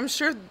 well, I'm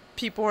sure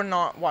people are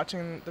not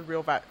watching the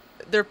real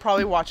they're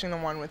probably watching the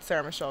one with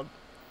Sarah Michelle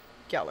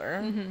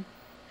Gellar. Mm-hmm.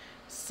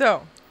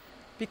 So,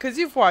 because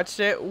you've watched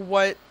it,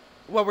 what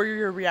were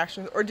your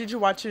reactions, or did you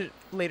watch it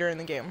later in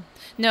the game?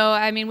 No,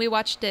 I mean, we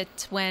watched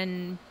it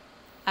when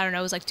I don't know,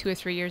 it was like 2 or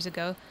 3 years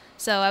ago.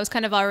 So I was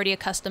kind of already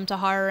accustomed to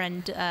horror,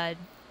 and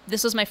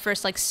this was my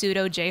first like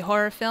pseudo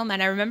J-horror film,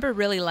 and I remember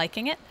really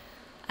liking it.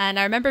 And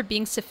I remember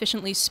being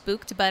sufficiently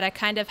spooked, but I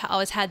kind of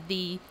always had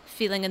the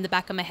feeling in the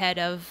back of my head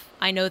of,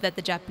 I know that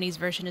the Japanese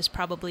version is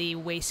probably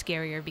way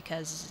scarier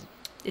because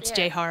it's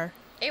J-horror.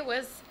 It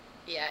was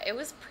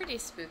pretty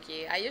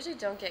spooky. I usually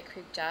don't get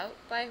creeped out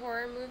by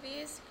horror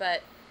movies,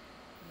 but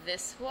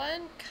this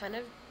one kind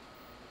of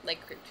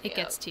like creeped me out. It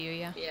gets to you,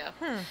 yeah. Yeah.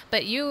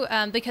 But you,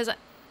 because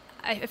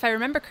if I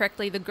remember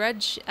correctly, The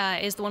Grudge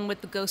is the one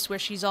with the ghost where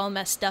she's all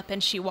messed up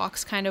and she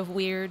walks kind of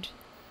weird,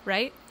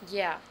 right?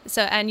 Yeah.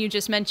 So, and you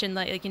just mentioned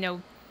like you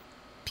know,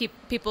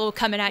 people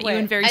coming at you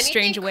in very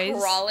strange ways.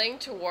 Crawling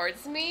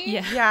towards me.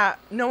 Yeah. Yeah.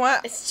 Know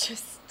what? It's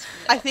just.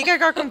 I think I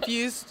got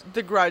confused.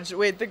 The Grudge.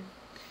 Wait,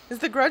 is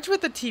The Grudge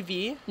with the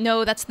TV?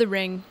 No, that's The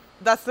Ring.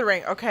 That's The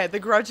Ring. Okay, The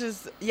Grudge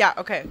is... Yeah,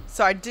 okay.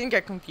 So I didn't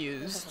get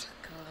confused.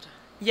 Oh, God.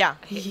 Yeah.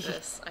 I hate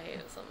this. I hate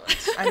it so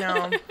much. I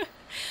know.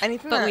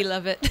 Anything But that, we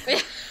love it.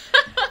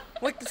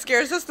 what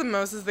scares us the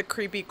most is the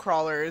creepy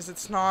crawlers.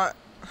 It's not...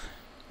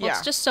 Well, Yeah.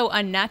 it's just so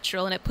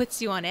unnatural and it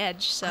puts you on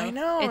edge. So I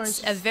know, it's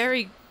it's a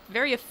very,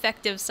 very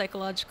effective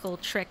psychological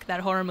trick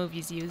that horror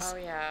movies use. Oh,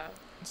 yeah.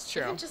 It's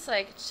true. Even just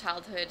like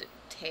childhood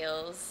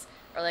tales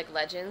or like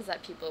legends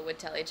that people would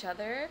tell each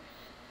other,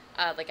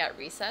 like at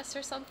recess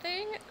or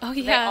something. Oh,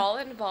 They yeah. all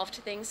involved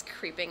things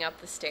creeping up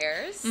the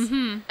stairs.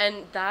 Mm-hmm.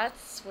 And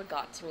that's what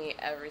got to me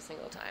every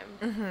single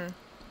time.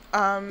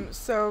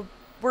 So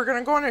we're going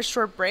to go on a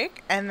short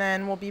break, and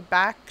then we'll be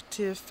back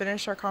to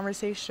finish our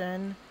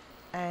conversation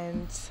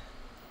and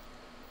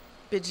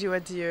bid you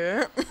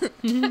adieu.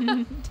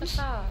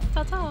 Ta-ta.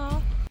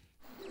 Ta-ta.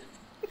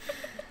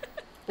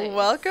 Thanks.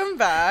 Welcome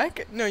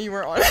back. No, you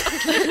weren't on.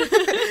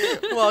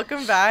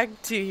 Welcome back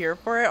to Here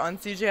For It on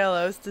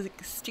CJLO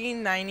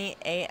 1690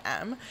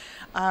 AM.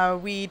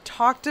 We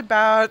talked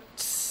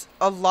about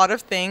a lot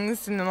of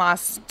things in the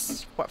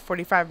last,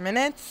 45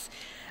 minutes.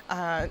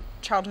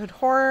 Childhood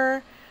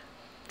horror,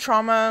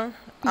 trauma.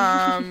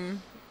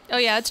 Oh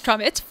yeah, it's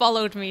trauma. It's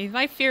followed me.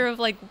 My fear of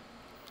like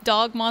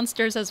dog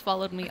monsters has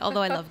followed me,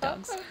 although I love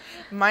dogs.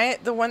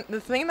 The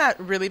thing that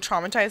really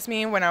traumatized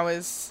me when I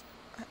was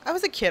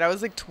a kid, I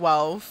was like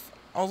 12.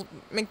 I'll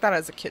make that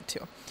as a kid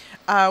too.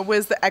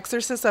 Was The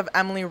Exorcist of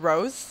Emily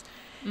Rose.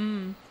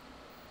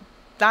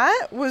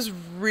 That was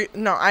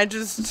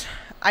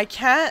I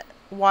can't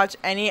watch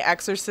any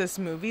Exorcist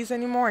movies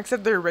anymore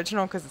except the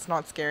original because it's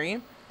not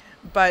scary.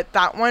 But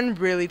that one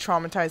really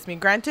traumatized me.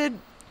 Granted,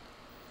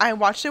 I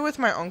watched it with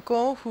my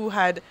uncle who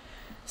had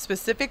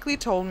specifically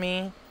told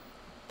me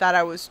that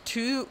I was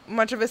too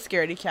much of a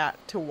scaredy cat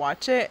to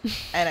watch it,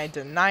 and I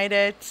denied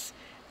it.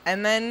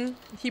 And then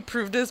he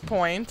proved his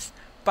point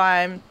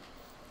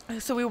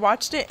so we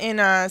watched it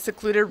in a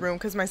secluded room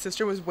because my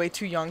sister was way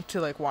too young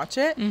to like watch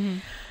it.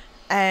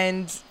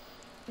 And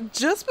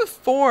just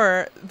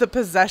before the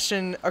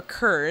possession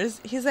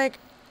occurs, he's like,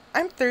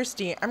 I'm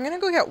thirsty. I'm going to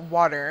go get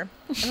water.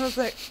 And I was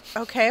like,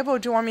 okay,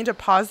 but do you want me to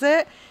pause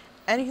it?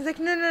 And he's like,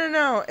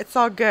 no, it's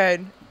all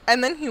good.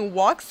 And then he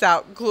walks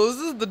out,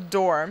 closes the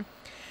door.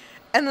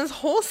 And this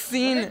whole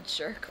scene... What a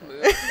jerk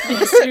move.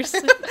 Yeah,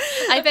 seriously.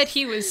 I bet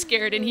he was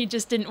scared and he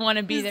just didn't want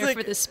to be He's there like-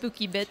 for the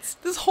spooky bits.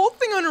 This whole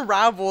thing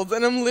unravels,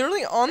 and I'm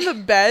literally on the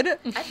bed.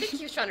 I think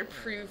he was trying to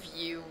prove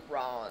you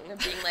wrong.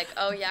 Being like,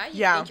 oh yeah, you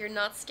Yeah. think you're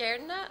not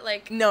scared now?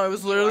 Like, No, it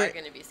was literally... you are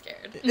going to be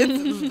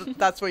scared.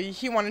 That's what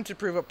he wanted to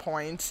prove a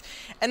point.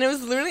 And it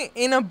was literally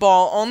in a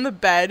ball on the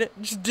bed.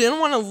 Just didn't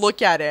want to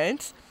look at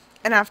it.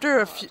 And after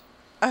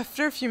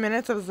a few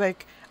minutes, I was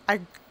like, I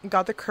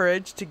got the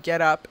courage to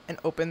get up and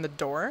open the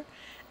door.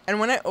 And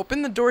when I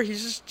opened the door,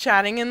 he's just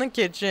chatting in the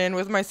kitchen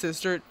with my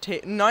sister,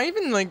 not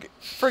even like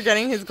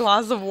forgetting his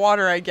glass of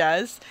water, I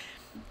guess.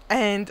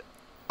 And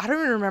I don't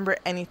even remember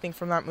anything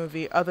from that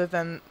movie other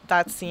than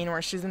that scene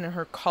where she's in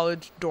her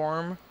college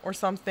dorm or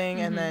something,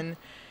 and then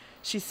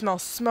she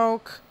smells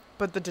smoke,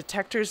 but the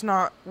detector's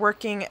not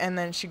working, and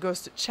then she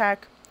goes to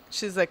check.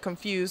 She's like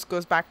confused,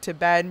 goes back to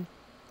bed,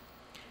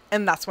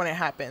 and that's when it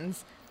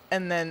happens.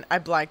 And then I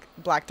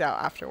blacked out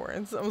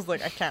afterwards. I was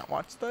like, I can't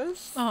watch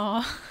this.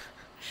 Aw.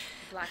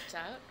 Blacked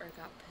out or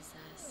got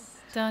possessed?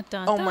 Dun,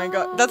 dun, Oh my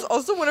god, that's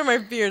also one of my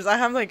fears.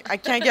 I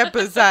can't get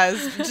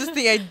possessed. Just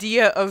the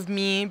idea of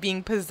me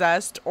being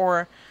possessed,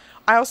 or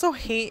I also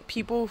hate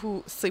people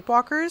who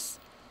sleepwalkers.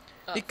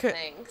 Oh, Because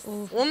thanks.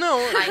 well, no,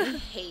 I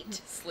hate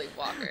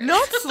sleepwalkers.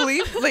 not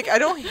sleep. Like I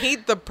don't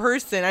hate the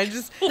person. I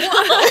just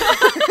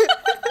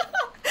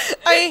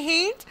I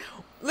hate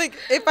like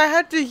if I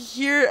had to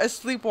hear a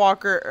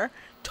sleepwalker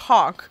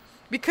talk,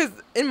 because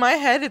in my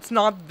head it's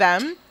not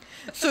them.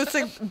 So it's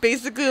like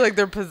basically like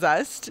they're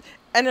possessed.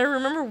 And I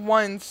remember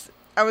once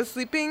I was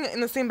sleeping in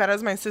the same bed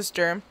as my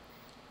sister,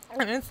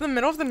 and it's the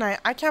middle of the night.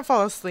 I can't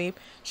fall asleep.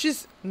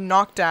 She's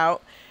knocked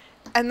out.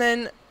 And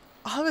then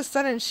all of a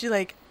sudden she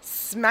like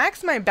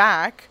smacks my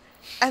back.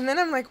 And then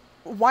I'm like,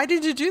 why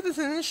did you do this?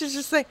 And then she's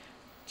just like,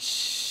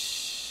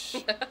 shh.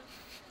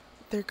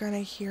 they're gonna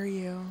hear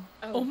you.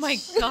 Oh my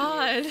jeez.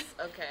 God.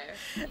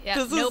 Okay. Yeah,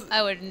 This nope. is-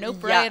 I would nope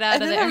Yeah, right out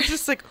and of then there. I was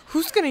just like,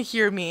 who's gonna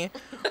hear me?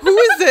 Who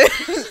is it?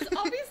 She's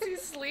obviously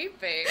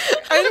sleeping.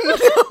 I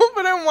know,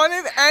 but I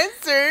wanted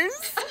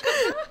answers.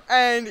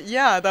 And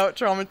yeah, that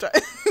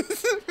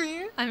traumatized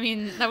me. I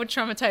mean, that would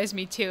traumatize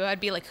me too. I'd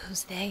be like,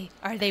 who's they?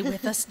 Are they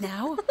with us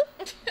now?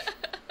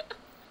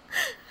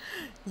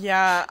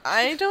 Yeah,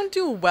 I don't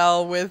do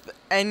well with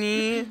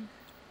any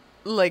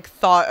like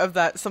thought of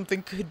that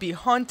something could be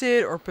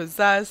haunted or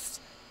possessed.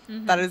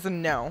 That is a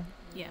no.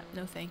 Yeah,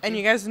 no thank you. And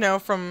you guys know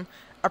from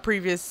a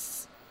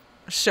previous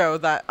show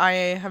that I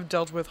have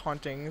dealt with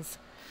hauntings,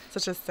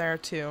 such as Sarah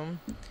too.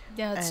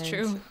 Yeah, that's And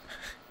true.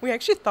 We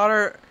actually thought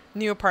our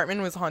new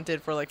apartment was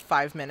haunted for like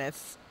 5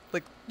 minutes,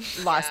 like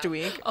last Yeah.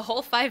 week. A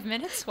whole 5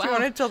 minutes? Wow. Do you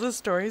want to tell the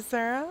story,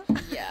 Sarah?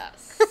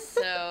 Yes.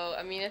 So,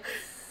 I mean,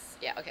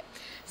 yeah, okay.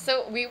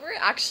 So we were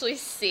actually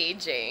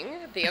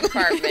saging the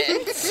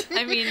apartment.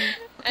 I mean, And,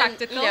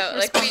 practical, you know,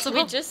 like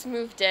responsible. we just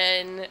moved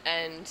in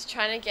and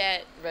trying to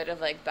get rid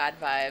of like bad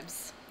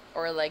vibes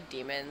or like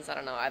demons. I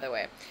don't know, either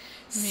way.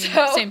 I mean,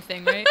 So same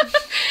thing, right?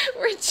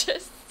 we're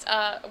just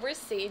we're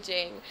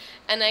saging,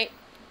 and I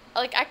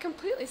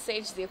completely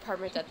saged the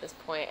apartment at this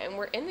point, and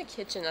we're in the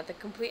kitchen at the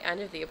complete end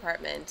of the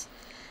apartment,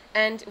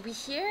 and we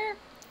hear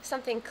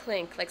something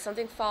clink, like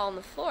something fall on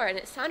the floor, and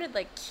it sounded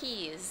like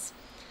keys.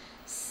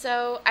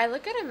 So I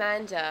look at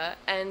Amanda,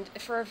 and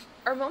for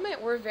a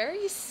moment we're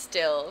very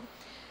still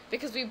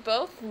because we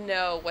both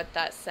know what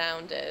that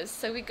sound is.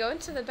 So we go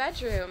into the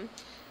bedroom,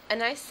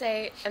 and I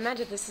say,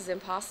 Amanda, this is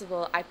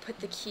impossible. I put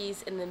the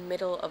keys in the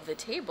middle of the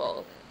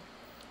table.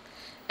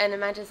 And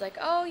Amanda's like,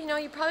 oh, you know,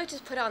 you probably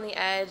just put it on the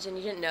edge and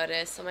you didn't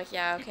notice. I'm like,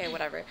 yeah, okay,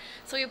 whatever.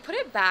 So we put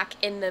it back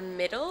in the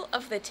middle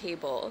of the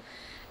table.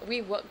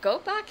 We go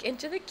back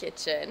into the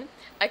kitchen.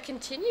 I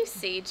continue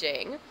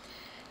saging,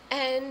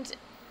 and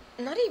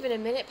not even a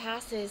minute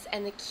passes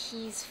and the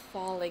keys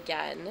fall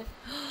again.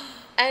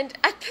 And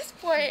at this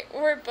point,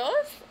 we're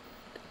both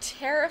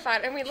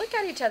terrified, and we look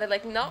at each other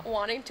like not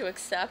wanting to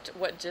accept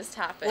what just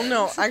happened.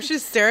 Well, no, actually,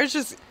 Sarah's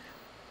just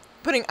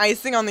putting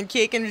icing on the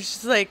cake, and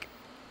she's like,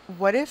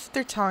 what if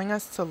they're telling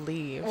us to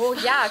leave? Well,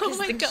 yeah, Oh because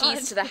my the God.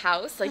 keys to the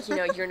house, like, you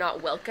know, you're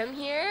not welcome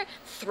here,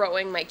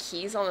 throwing my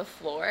keys on the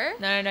floor.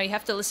 No, you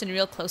have to listen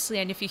real closely,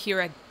 and if you hear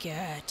a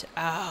 "get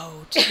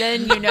out,"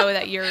 then you know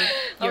that you're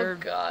Oh,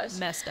 gosh.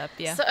 messed up.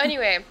 Yeah. So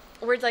anyway,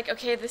 we're like,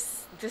 okay,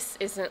 this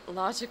isn't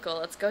logical.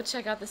 Let's go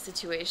check out the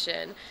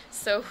situation.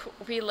 So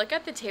we look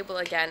at the table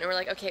again, and we're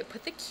like, okay,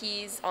 put the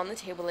keys on the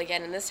table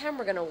again, and this time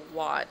we're gonna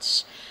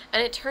watch.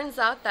 And it turns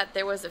out that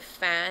there was a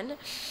fan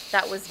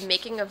that was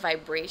making a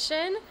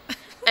vibration,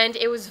 and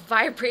it was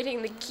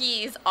vibrating the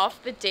keys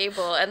off the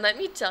table. And let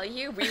me tell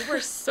you, we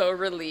were so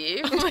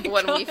relieved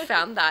when we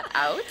found that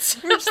out.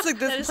 We're just like,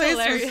 That this is place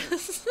hilarious.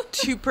 was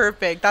too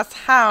perfect. That's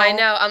how. I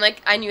know. I'm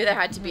like, I knew there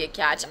had to be a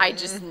catch. I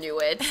just knew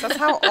it. That's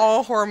how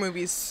all horror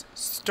movies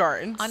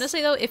start.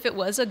 Honestly, though, if it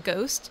was a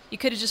ghost, you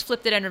could have just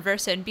flipped it and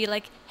reversed it and be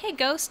like, "Hey,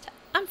 ghost,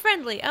 I'm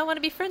friendly. I want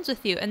to be friends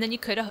with you," and then you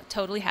could have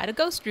totally had a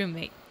ghost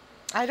roommate.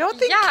 I don't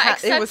think Yeah,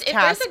 it was except if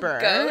Casper.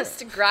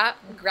 there's a ghost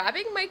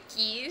grabbing my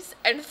keys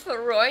and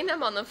throwing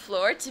them on the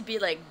floor to be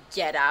like,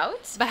 get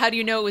out. But how do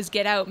you know it was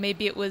get out?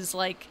 Maybe it was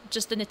like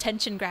just an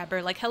attention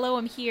grabber, like, "Hello,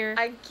 I'm here."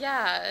 I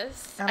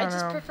guess. I I don't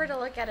just know. prefer to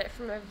look at it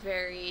from a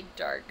very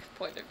dark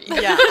point of view.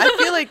 Yeah, I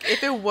feel like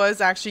if it was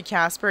actually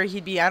Casper,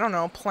 he'd be, I don't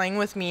know, playing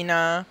with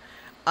Mina.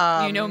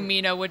 You know,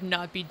 Mina would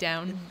not be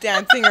down.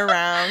 Dancing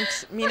around.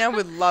 Mina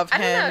would love I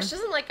don't know. him. She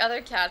doesn't like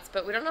other cats,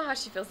 but we don't know how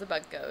she feels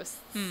about ghosts.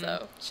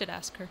 So Should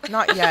ask her.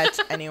 Not yet,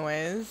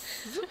 anyways.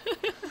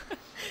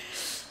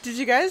 Did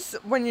you guys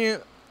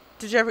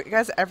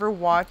ever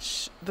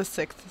watch The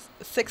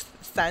Sixth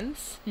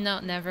Sense? No,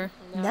 never.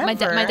 Never? My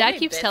dad Maybe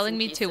keeps bits telling and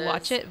me to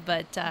watch pieces. it,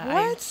 but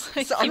What?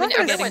 So I'm even not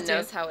gonna everyone to.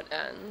 knows how it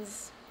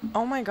ends.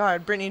 Oh my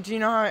god, Brittany, do you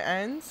know how it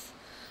ends?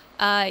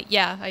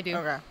 Yeah, I do.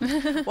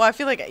 Okay. Well, I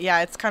feel like,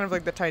 yeah, it's kind of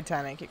like the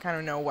Titanic. You kind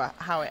of know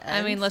how it ends.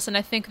 I mean, listen,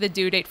 I think the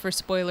due date for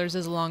spoilers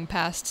is long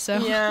past, so.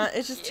 Yeah,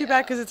 it's just too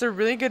bad because it's a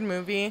really good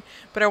movie,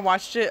 but I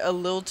watched it a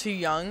little too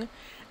young,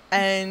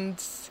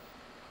 and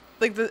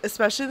like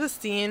especially the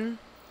scene.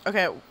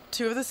 Okay,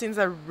 two of the scenes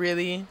that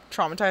really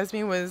traumatized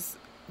me was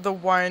the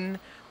one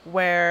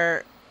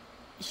where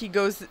he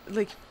goes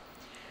like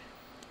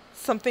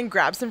something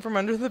grabs him from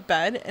under the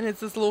bed, and it's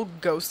this little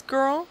ghost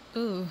girl.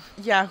 Ooh.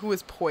 Yeah, who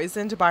was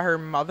poisoned by her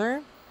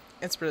mother.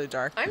 It's really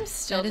dark. I'm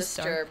still That is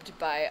dark. disturbed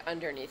by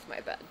underneath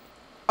my bed.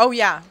 Oh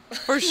yeah,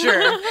 for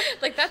sure.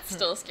 Like, that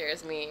still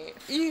scares me.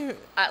 You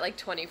At like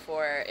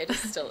 24, it is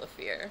still a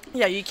fear.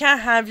 Yeah, you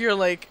can't have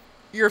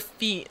your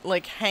feet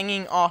like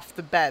hanging off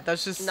the bed.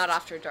 That's just Not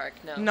after dark,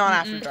 no. not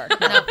after dark.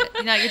 No.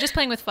 No, you're just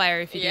playing with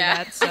fire if you Yeah.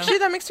 do that, so. Actually,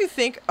 that makes me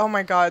think. Oh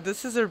my god,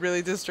 this is a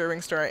really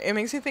disturbing story. It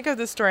makes me think of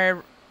this story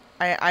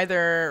I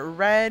either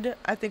read,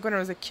 I think when I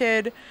was a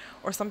kid,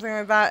 or something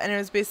like that, and it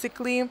was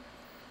basically.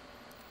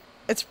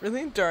 It's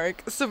really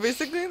dark. So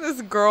basically,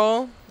 this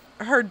girl,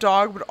 her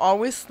dog would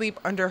always sleep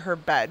under her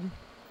bed,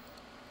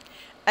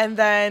 and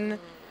then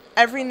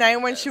every night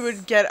when she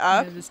would get I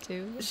up, know this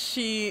too.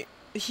 she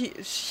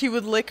he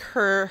would lick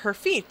her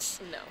feet.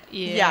 No.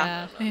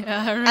 Yeah. I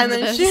remember And then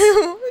this.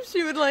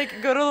 she would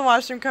like go to the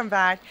washroom, come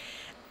back,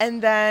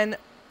 and then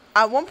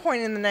at one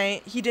point in the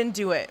night he didn't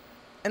do it,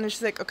 and then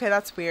she's like, okay,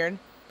 that's weird,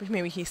 but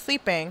maybe he's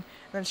sleeping.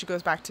 And then she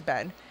goes back to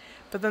bed,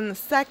 but then the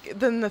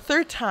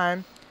third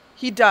time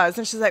he does,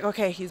 and she's like,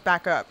 okay, he's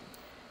back up.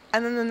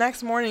 And then the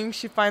next morning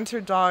she finds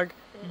her dog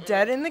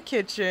dead in the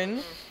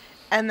kitchen,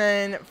 and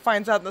then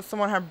finds out that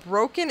someone had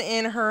broken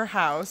in her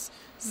house.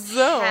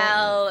 So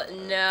Hell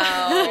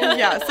no.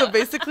 yeah, so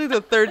basically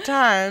the third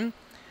time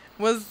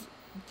was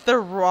the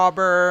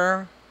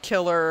robber,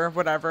 killer,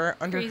 whatever,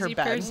 under her Crazy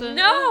bed. person.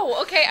 No.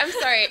 Okay, I'm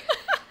sorry.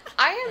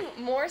 I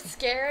am more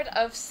scared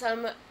of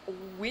some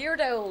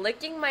weirdo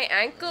licking my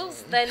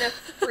ankles than a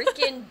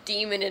freaking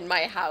demon in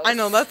my house. I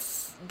know,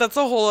 that's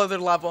a whole other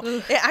level.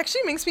 It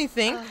actually makes me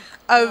think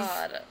of,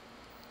 God.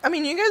 I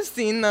mean, you guys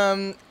seen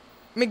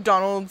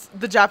McDonald's,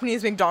 the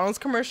Japanese McDonald's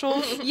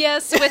commercials?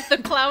 Yes, with the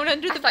clown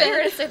under the I thought you were bed.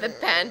 going to say the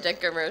panda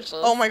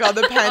commercials. Oh my god,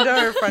 the panda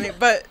are funny.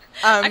 But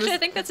Actually, I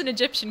think that's an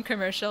Egyptian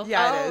commercial.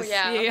 yeah, Oh, it is.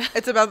 yeah.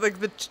 It's about like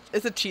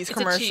it's a cheese It's a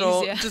commercial.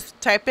 cheese, yeah. Just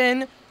type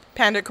in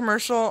panda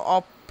commercial.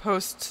 I'll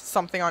post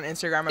something on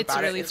Instagram It's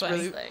about really it. It's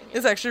funny. really,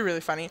 it's actually really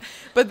funny.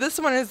 But this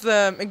one is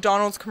the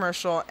McDonald's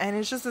commercial, and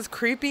it's just this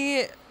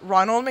creepy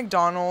Ronald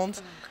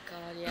McDonald Oh,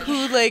 God, yeah.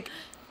 who like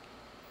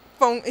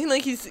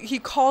he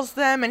calls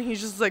them, and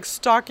he's just like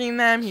stalking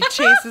them. He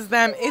chases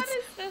them. What is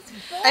this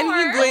for? and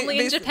he bla- Only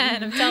in basi-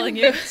 Japan, I'm telling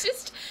you. It's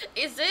just,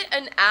 is it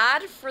an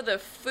ad for the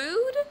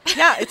food?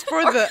 Yeah, it's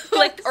for the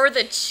Or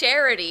the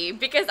charity?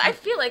 Because I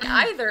feel like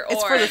either or.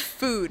 it's for the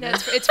food. No,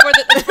 it's for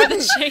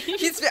the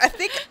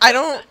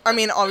change. I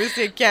mean,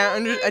 obviously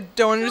I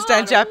don't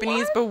understand God,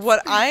 Japanese, what? but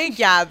what I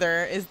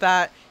gather is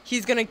that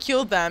he's gonna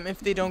kill them if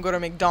they don't go to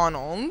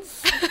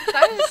McDonald's.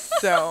 That is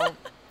So,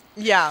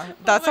 yeah,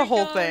 that's my a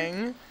whole God.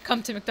 thing.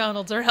 Come to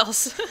McDonald's or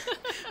else.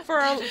 For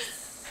our,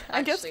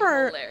 I guess actually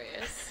for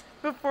hilarious.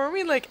 before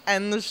we like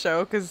end the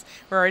show, because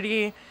we're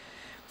already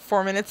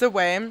 4 minutes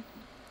away.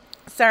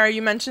 Sarah,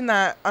 you mentioned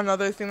that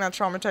another thing that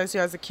traumatized you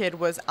as a kid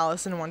was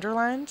Alice in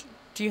Wonderland.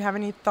 Do you have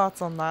any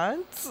thoughts on that?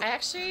 I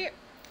actually,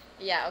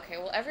 yeah, okay,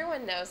 well,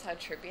 everyone knows how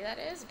trippy that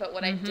is, but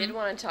what I did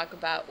want to talk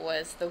about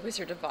was The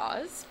Wizard of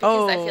Oz,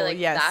 because I feel like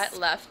yes. that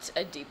left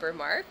a deeper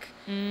mark.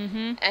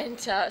 Mm-hmm. And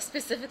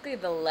specifically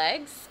the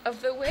legs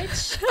of the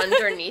witch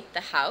underneath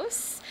the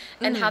house,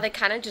 and how they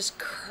kind of just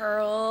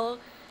curl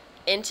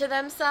into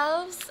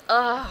themselves.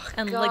 Oh,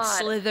 And God. like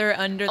slither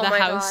under Oh the my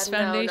house God,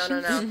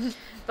 foundation. No.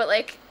 But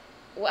like,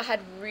 what had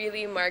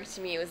really marked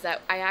me was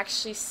that I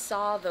actually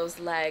saw those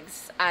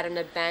legs at an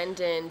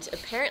abandoned,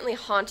 apparently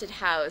haunted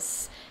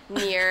house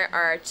near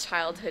our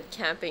childhood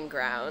camping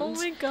ground. Oh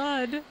my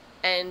God.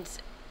 And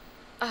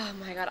oh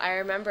my God, I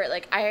remember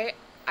like I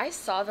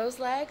saw those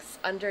legs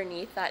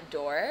underneath that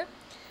door,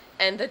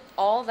 and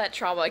all that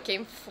trauma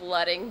came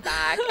flooding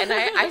back, and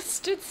I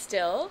stood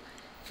still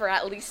for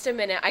at least a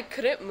minute. I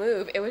couldn't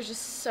move. It was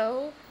just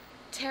so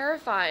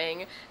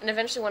terrifying. And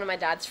eventually one of my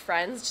dad's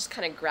friends just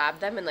kind of grabbed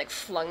them and like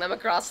flung them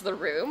across the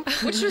room,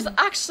 which was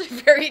actually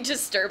very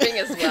disturbing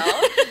as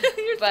well.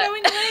 You're But-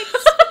 throwing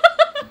legs.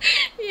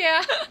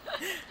 Yeah.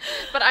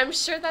 But I'm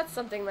sure that's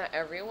something that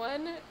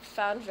everyone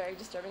found very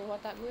disturbing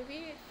about that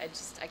movie.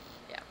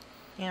 Yeah.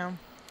 Yeah.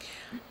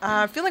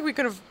 I feel like we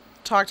could have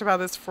talked about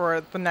this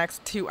for the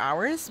next 2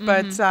 hours,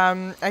 but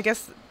I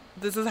guess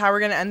this is how we're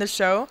going to end the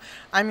show.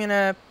 I'm going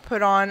to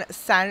put on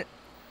Saturn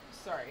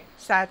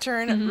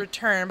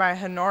Return by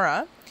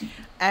Honora.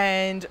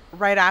 And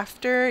right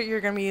after,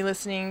 you're going to be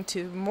listening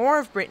to more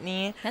of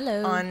Brittany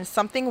Hello. on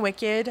Something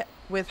Wicked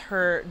with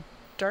her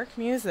dark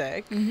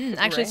music.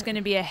 Actually, it's Right. going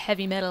to be a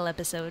heavy metal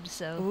episode,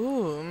 so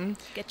Ooh.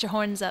 get your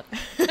horns up.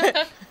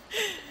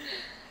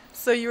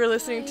 So you were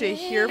listening to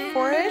Here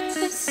For It,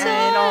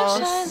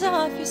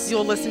 and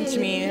you'll listen to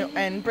me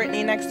and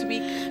Brittany next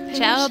week.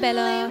 Ciao,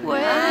 Bella.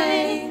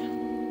 Bye.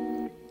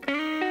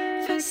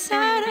 For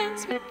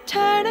silence, we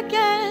turn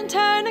again,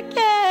 turn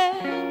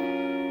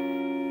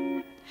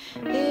again.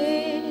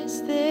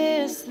 Is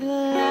this the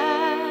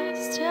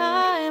last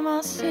time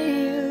I'll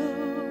see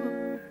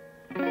you?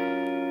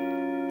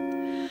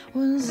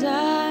 Was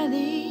I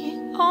the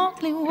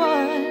only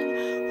one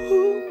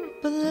who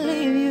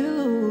believed you?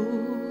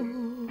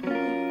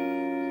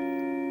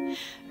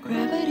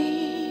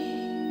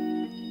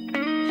 Gravity,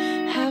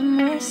 have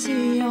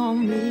mercy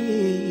on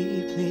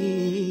me,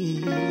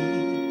 please.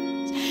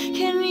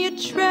 Can you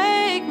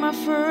drag my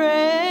friend?